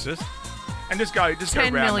the closest. And just go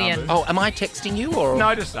 10 round million. numbers. Oh, am I texting you or?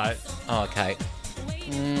 No, just say it. Oh, okay.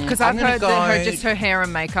 Because I've heard that her hair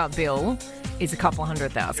and makeup bill is a couple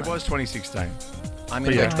 $100,000. It was 2016. I'm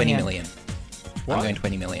going to go 20 yeah. million. What? I'm going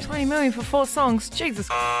 20 million. 20 million for 4 songs. Jesus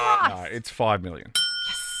Christ. No, it's 5 million.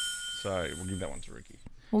 Yes. So we'll give that one to Ricky.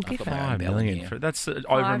 We'll give got that. my own 5 bill million. here. That's over 5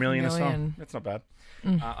 $1 million a song. million. That's not bad.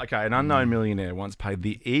 Okay, an unknown millionaire once paid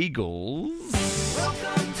the Eagles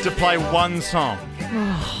to play one song. That's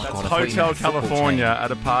God, I thought you Hotel meant football California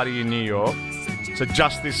at a party in New York. So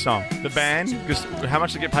just this song. The band, because how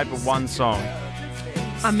much do they get paid for one song?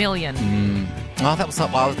 $1 million. Oh, that was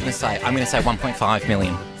what I was going to say. I'm going to say 1.5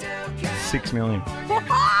 million. 6 million.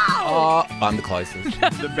 Oh, I'm the closest.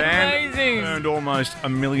 The band earned almost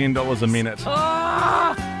 $1 million a minute.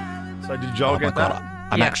 So did Joel Oh my get God, that?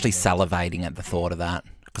 I'm actually salivating at the thought of that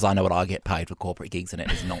because I know what I get paid for corporate gigs and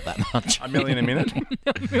it is not that much. $1 million a minute?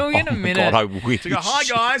 $1 million a minute. God, I wish. So you go, hi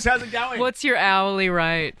guys, how's it going? What's your hourly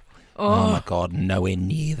rate? Oh my God, nowhere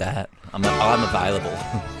near that. I'm available.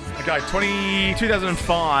 Okay,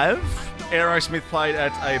 2005, Aerosmith played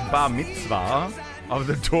at a bar mitzvah of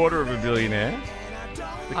the daughter of a billionaire.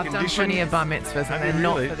 I've done plenty of bar mitzvahs and they're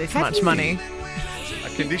not for this much you? money. A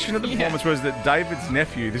condition of the performance was that David's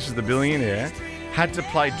nephew, this is the billionaire, had to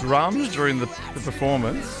play drums during the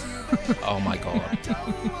performance. Oh my God.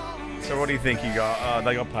 So what do you think you got?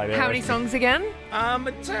 They got paid. How many songs again?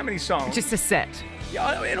 Say how many songs? Just a set.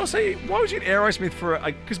 Yeah, and also, why would you get Aerosmith for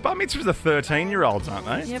because bar mitzvahs are 13-year-olds, aren't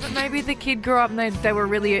they? Yeah, but maybe the kid grew up and they were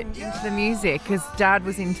really into the music because dad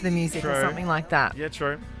was into the music or True. something like that. Yeah,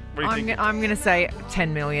 true. What do you think? I'm going to say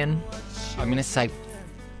 10 million. I'm going to say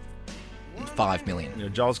 5 million. Yeah,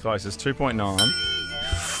 Joel's closest, 2.9.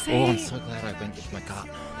 Oh, I'm so glad I went with my gut.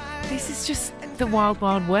 This is just the wild,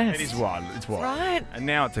 wild west. It is wild. It's wild. Right? And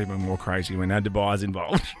now it's even more crazy when now Dubai's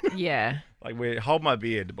involved. Yeah. Like, hold my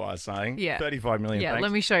beer, Dubai's saying. Yeah. 35 million. Yeah, thanks.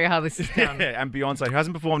 let me show you how this is done. Yeah, and Beyonce, who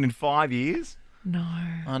hasn't performed in 5 years. No.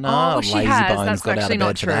 I know. Oh, well, she Lazy has. Bones That's got out actually of not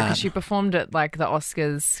bed for true that. because she performed at like the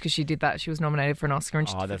Oscars because she did that. She was nominated for an Oscar and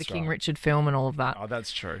she Oh, did that's the King right. Richard film and all of that. Oh,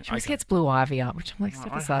 that's true. She always Okay. gets Blue Ivy up, which I'm like,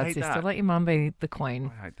 step I aside, hate sister. that. Let your mum be the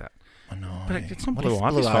queen. I hate that. I know. But it's not What Blue if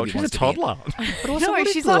Ivy's fault. She's a wants to be- toddler. But also, No, what if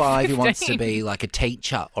she's Blue like Ivy wants to 15? be like a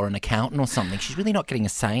teacher or an accountant or something? She's really not getting a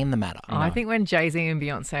say in the matter. I think when Jay-Z and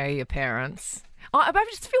Beyonce are your parents. Oh, but I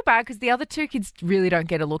just feel bad because the other 2 kids really don't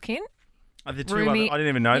get a look in. Are there 2 Rumi- other, I didn't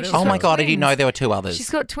even know Yeah, there she's was Oh my got God, I didn't twins. know there were 2 others. She's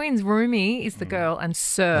got twins. Rumi is the girl and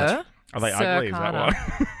Sir. Are they Sir ugly? Is that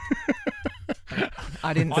Carter. why?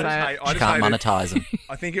 I didn't say it. You can't monetize them.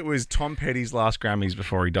 I think it was Tom Petty's last Grammys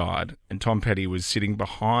before he died, and Tom Petty was sitting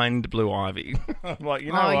behind Blue Ivy. Like,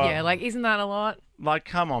 you know what? Yeah, like, isn't that a lot? Like,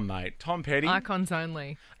 come on, mate. Tom Petty. Icons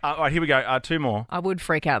only. All right, here we go. 2 more. I would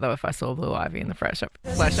freak out, though, if I saw Blue Ivy in the Fresh Up.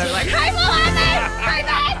 Like, hey, Blue Ivy! Hey,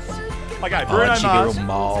 bitch! Okay, Bruno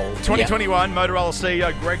Mars. 2021 Motorola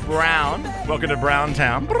CEO Greg Brown. Welcome to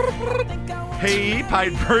Browntown. He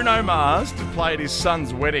paid Bruno Mars to play at his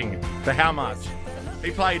son's wedding. For how much?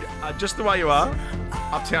 He played Just the Way You Are,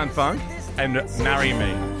 Uptown Funk, and Marry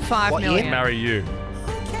Me. $5 million. Marry You.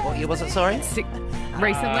 What year was it, sorry? Recently?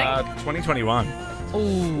 2021.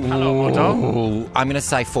 Ooh. Hello, Otto. I'm going to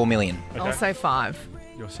say 4 million. Okay. I'll say 5.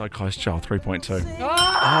 You're so close, Joel. 3.2. Oh,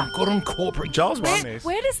 I've got on corporate. Joel's won this.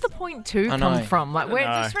 Where does the 0.2 I come know. from? Like, where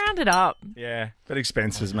just round it up. Yeah, but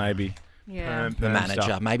expenses maybe. Yeah. The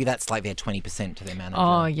manager. Maybe that's like their 20% to their manager.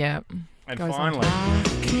 Oh, yeah. And Goes finally,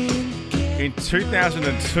 in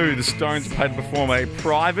 2002, the Stones paid to perform a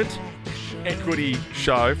private equity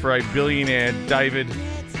show for a billionaire, David,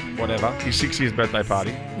 whatever, his 60th birthday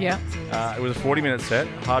party. Yeah. It was a 40-minute set,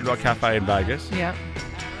 Hard Rock Cafe in Vegas. Yeah.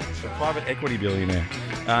 A private equity billionaire.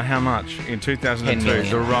 How much in 2002? 10 million.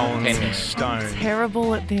 The Rolling Stones.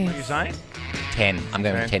 Terrible at this. What are you saying? 10. I'm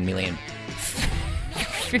going with 10 million.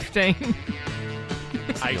 15.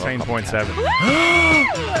 18.7.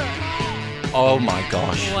 Oh my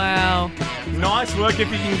gosh. Wow. Nice work if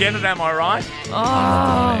you can get it, am I right?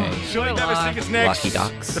 Oh. Chili Peppers tickets next. Lucky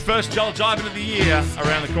ducks. The first Joel Jivin of the year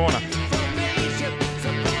around the corner.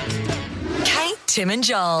 Kate, Tim and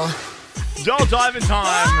Joel. Joel Jivin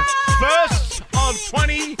time. First of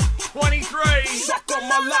 2023.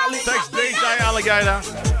 Thanks, DJ Alligator.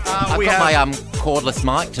 I've got my cordless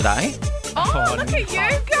mic today. Oh, look at you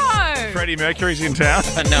go. Freddie Mercury's in town.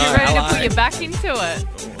 No, You ready to hello. put your back into it?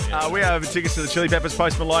 We have tickets to the Chili Peppers,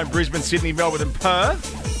 Post Malone, Brisbane, Sydney, Melbourne and Perth.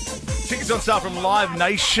 Tickets on sale from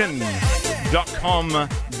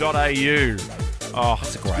livenation.com.au. Oh,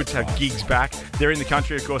 it's good to have gigs back. They're in the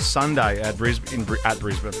country, of course, Sunday at Brisbane.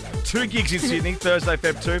 2 gigs in Sydney, Thursday,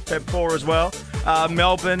 Feb 2, Feb 4 as well.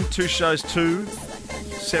 Melbourne, 2 shows,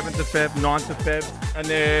 7th of Feb, 9th of Feb. And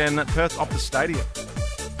then Perth, Optus Stadium,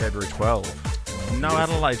 February 12. No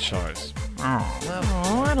Adelaide shows.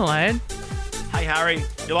 Oh, Adelaide. Hey, Harry,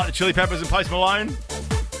 you like the Chili Peppers and Post Malone?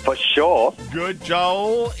 For sure. Good.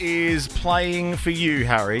 Joel is playing for you,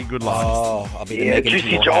 Harry. Good luck. Oh, I'll be the Yeah, Megan to Juicy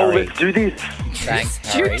your Joel, Harry. let's do this. Thanks,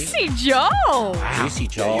 Harry. Juicy Joel. Juicy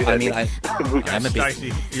Joel. I mean, I'm a bit Stacey,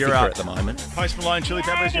 you're thicker up. at the moment. Post Malone, Chili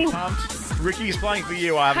Peppers, you're pumped. Ricky's playing for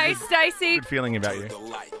you. I have Hey, a good, Stacey. good feeling about you.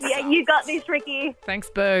 Yeah, you got this, Ricky. Thanks,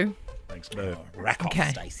 Boo. Thanks, Boo. Rack off, Okay.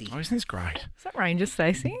 Stacey. Oh, isn't this great? Is that Ranger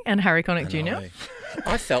Stacey and Harry Connick Jr.?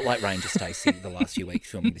 I felt like Ranger Stacey the last few weeks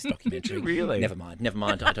filming this documentary. Really? Never mind.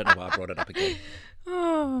 I don't know why I brought it up again.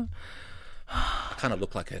 Oh, I kind of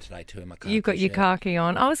look like her today too in my khaki you've got your shirt. khaki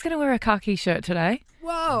on. I was going to wear a khaki shirt today.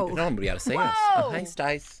 Whoa. No one will be able to see us. Oh, hey,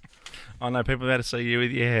 Stace. I know people are about to see you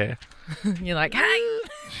with your hair. You're like, hey.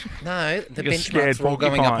 No, the You're scared benchmarks are all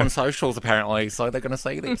going up porcupine. on socials apparently, so they're going to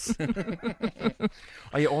see this.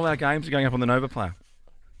 Oh, yeah, all our games are going up on the Nova Player.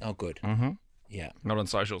 Oh, good. Mm-hmm. Yeah. Not on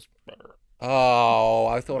socials. Oh,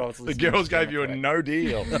 I thought I was The listening girls to gave you a Democrat. no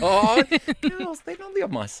deal. Oh, girls, they're not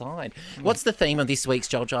on my side. What's the theme of this week's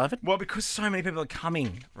Joel Jivin? Well, because so many people are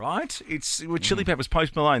coming, right? It's with Chili Peppers,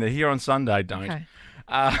 Post Malone. They're here on Sunday. Don't. Okay.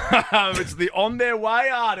 It's the On Their Way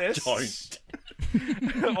artists. Don't.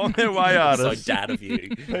 On Their Way artists. So dad of you.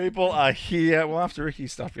 People are here. Well, after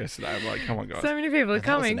Ricky's stuff yesterday, I'm like, come on, guys. So many people are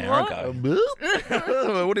coming. That was What? an hour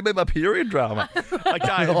ago. What do you mean by period drama? Okay,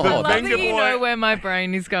 I the love that Venga you Boy. know where my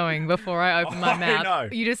brain is going before I open my I mouth. know.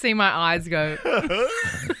 You just see my eyes go.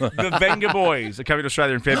 The Venga Boys are coming to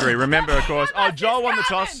Australia in February. Remember, of course. Oh, Joel won the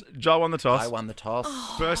toss. Joel won the toss. I won the toss.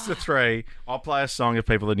 First to 3. I'll play a song if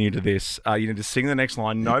people are new to this. You need to sing the next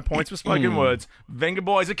line. No points for spoken words. Venga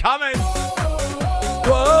Boys are coming.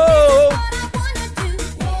 Whoa!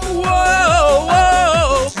 Whoa,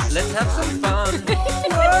 whoa! Let's have some fun.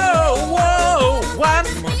 Whoa, whoa! One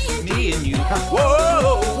amongst me and you.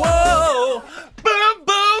 Whoa, whoa! Boom,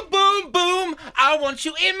 boom, boom, boom! I want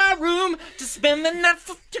you in my room to spend the night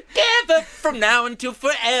together from now until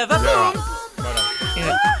forever. Boom! I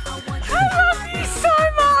love you so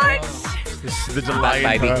much. The delay in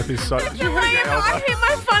baby. Perth is so... I hit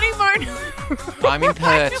my funny bone. I'm in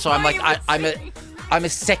Perth, so I'm like, I'm a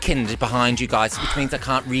second behind you guys, which means I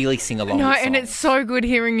can't really sing along. No, with and songs. it's so good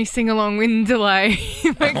hearing you sing along with delay.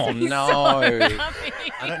 It makes Oh me no! so happy.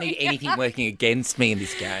 I don't need anything working against me in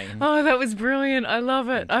this game. Oh, that was brilliant. I love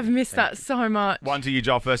it. I've missed that so much. 1 to you,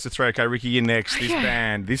 Joel. First to 3. Okay, Ricky, you're next.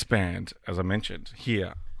 This band, as I mentioned,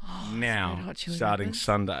 here now, Red Hot Chili starting Peppers.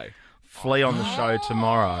 Sunday. Flea on the show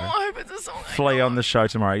tomorrow. I hope it's a song. Flea on the show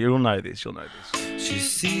tomorrow. You'll know this. You'll know this. She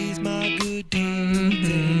sees my good deeds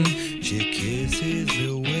and she kisses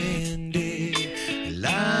the windy.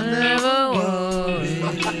 I never worry.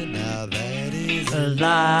 Now that is a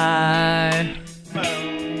lie.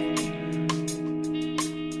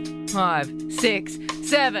 5, 6,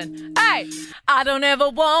 7, 8. I don't ever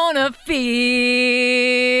wanna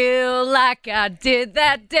feel like I did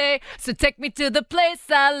that day. So take me to the place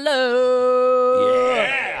I love.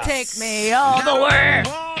 Yes. Take me all the way.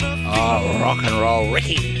 Oh, rock and roll,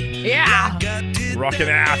 Ricky. Yeah. Rocking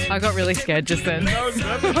out. I got really scared just then. As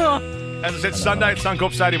I said, Sunday at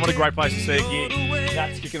Suncorp Stadium. What a great place to see it.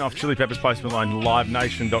 That's kicking off. Chili Peppers, Post Malone,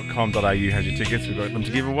 livenation.com.au has your tickets. We've got them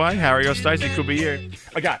to give away. Harry or Stacey, could be you.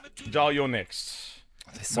 Okay, Joel, you're next.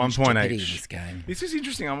 There's so 1 much point stupidity each. in this game. This is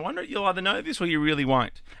interesting. I wonder you'll either know this or you really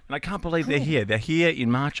won't. And I can't believe they're here. They're here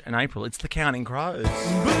in March and April. It's the Counting Crows.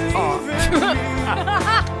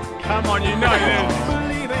 Come on, you know this.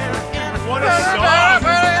 What a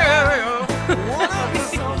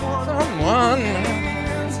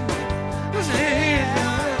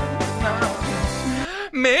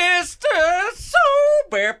Mr. Soul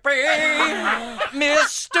Baby,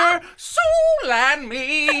 Mr. Soul and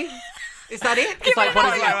me. Is that it? It's like,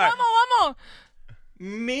 what is it? One more.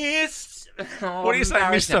 Miss. What do you say,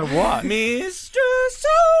 Mr. What? Mr.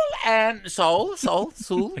 Soul and Soul.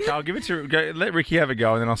 Okay, I'll give it to let Ricky have a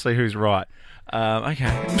go, and then I'll see who's right. Okay.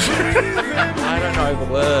 I don't know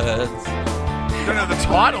the words. You don't know the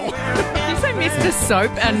title. Did you say Mr.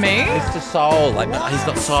 Soap and me? Mr. Soul. Like, he's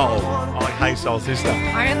got soul. Oh, like Hey Soul Sister.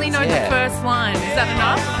 I only know Yeah. the first line. Is that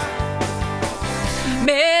enough?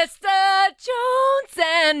 Mr. Jones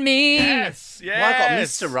and me. Yes. Well, I got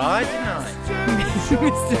Mr. Right, didn't I?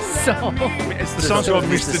 Mr. Soul. It's the song called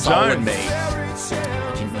Mr. Soul and Jones. Me. I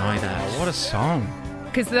didn't know that. What a song.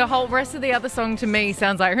 Because the whole rest of the other song to me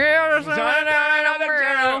sounds like. That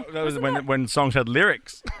was when songs had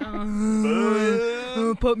lyrics.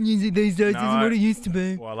 Pop music these days isn't what it used to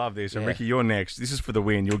be. Well, I love this. And Yeah. Ricky, you're next. This is for the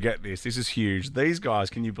win. You'll get this. This is huge. These guys,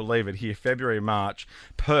 can you believe it? Here, February, March,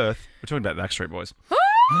 Perth. We're talking about the Backstreet Boys.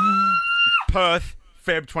 Perth,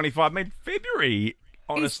 Feb 25. I mean, February,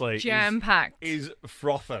 honestly, Jam-packed. is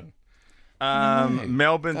frothing.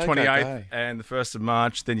 Melbourne, Go, 28th, go. and the 1st of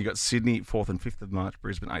March. Then you got Sydney, 4th and 5th of March.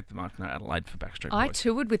 Brisbane, 8th of March. No, Adelaide for Backstreet Boys. I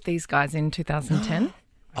toured with these guys in 2010.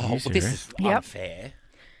 Oh, well, this is Yep. unfair.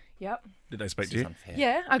 Yep. Did they speak This to is you? unfair.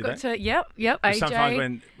 Yeah, I Did got they? to. Yep. AJ.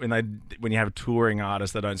 Sometimes when you have touring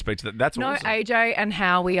artists, they don't speak to that. That's No, awesome. AJ and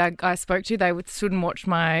Howie I spoke to, they stood and watched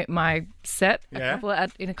my set Yeah.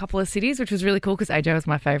 in a couple of cities, which was really cool because AJ was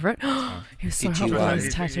my favourite. He was so Did hot you, with all his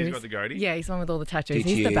He's tattoos. got the goatee. Yeah, he's the one with all the tattoos. Did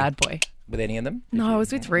He's the you- bad boy. With any of them? No, I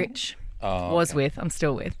was with Rich. Oh, Was okay. with. I'm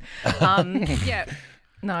still with. Yeah.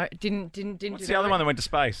 No, didn't What's do the other one that went to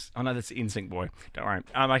space? Oh, no, that's the NSYNC boy. Don't worry.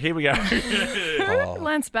 Here we go. Oh,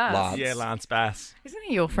 Lance Bass. Lance. Yeah, Lance Bass. Isn't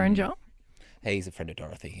he your friend, Joel? He's a friend of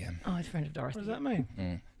Dorothy, yeah. Oh, he's a friend of Dorothy. What does that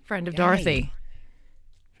mean? Friend of Yay. Dorothy.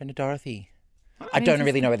 Friend of Dorothy. I don't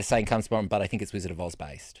really know where the saying comes from, but I think it's Wizard of Oz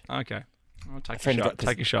based. Okay. I'll take a friend of shot. Dor-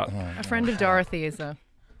 Take a shot. A friend of Dorothy is a.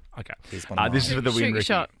 Okay. Here's one of This is mine. for the Shoot win, your Ricky.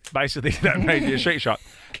 shot. Basically, that means a shoot shot.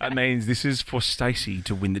 That means this is for Stacey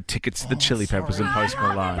to win the tickets to the Chili Peppers and Post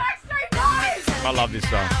Malone. I love this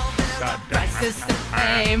song. Sister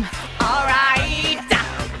fame. All right.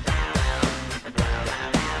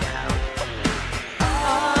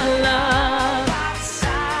 All love.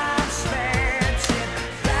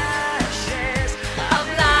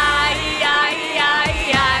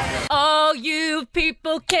 Oh, you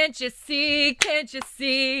people, can't you see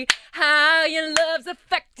how your love's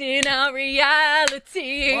affecting our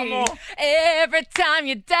reality? One more. Every time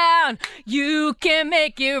you're down, you can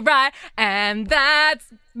make it right, and that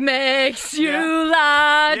makes you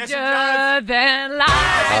larger Yes, it does. than life.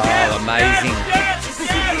 Oh, amazing.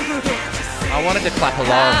 I wanted to clap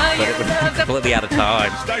along, but it was completely out of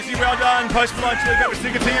time. Stacey, well done. Post Malone Chili Peppers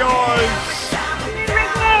tickets are yours.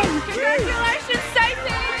 Congratulations,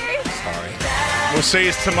 Stacey! Sorry. We'll see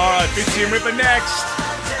you tomorrow. Fitzy and Ripper next.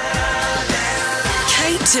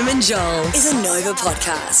 Kate, Tim and Joel is a Nova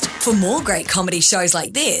podcast. For more great comedy shows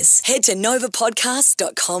like this, head to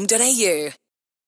novapodcast.com.au.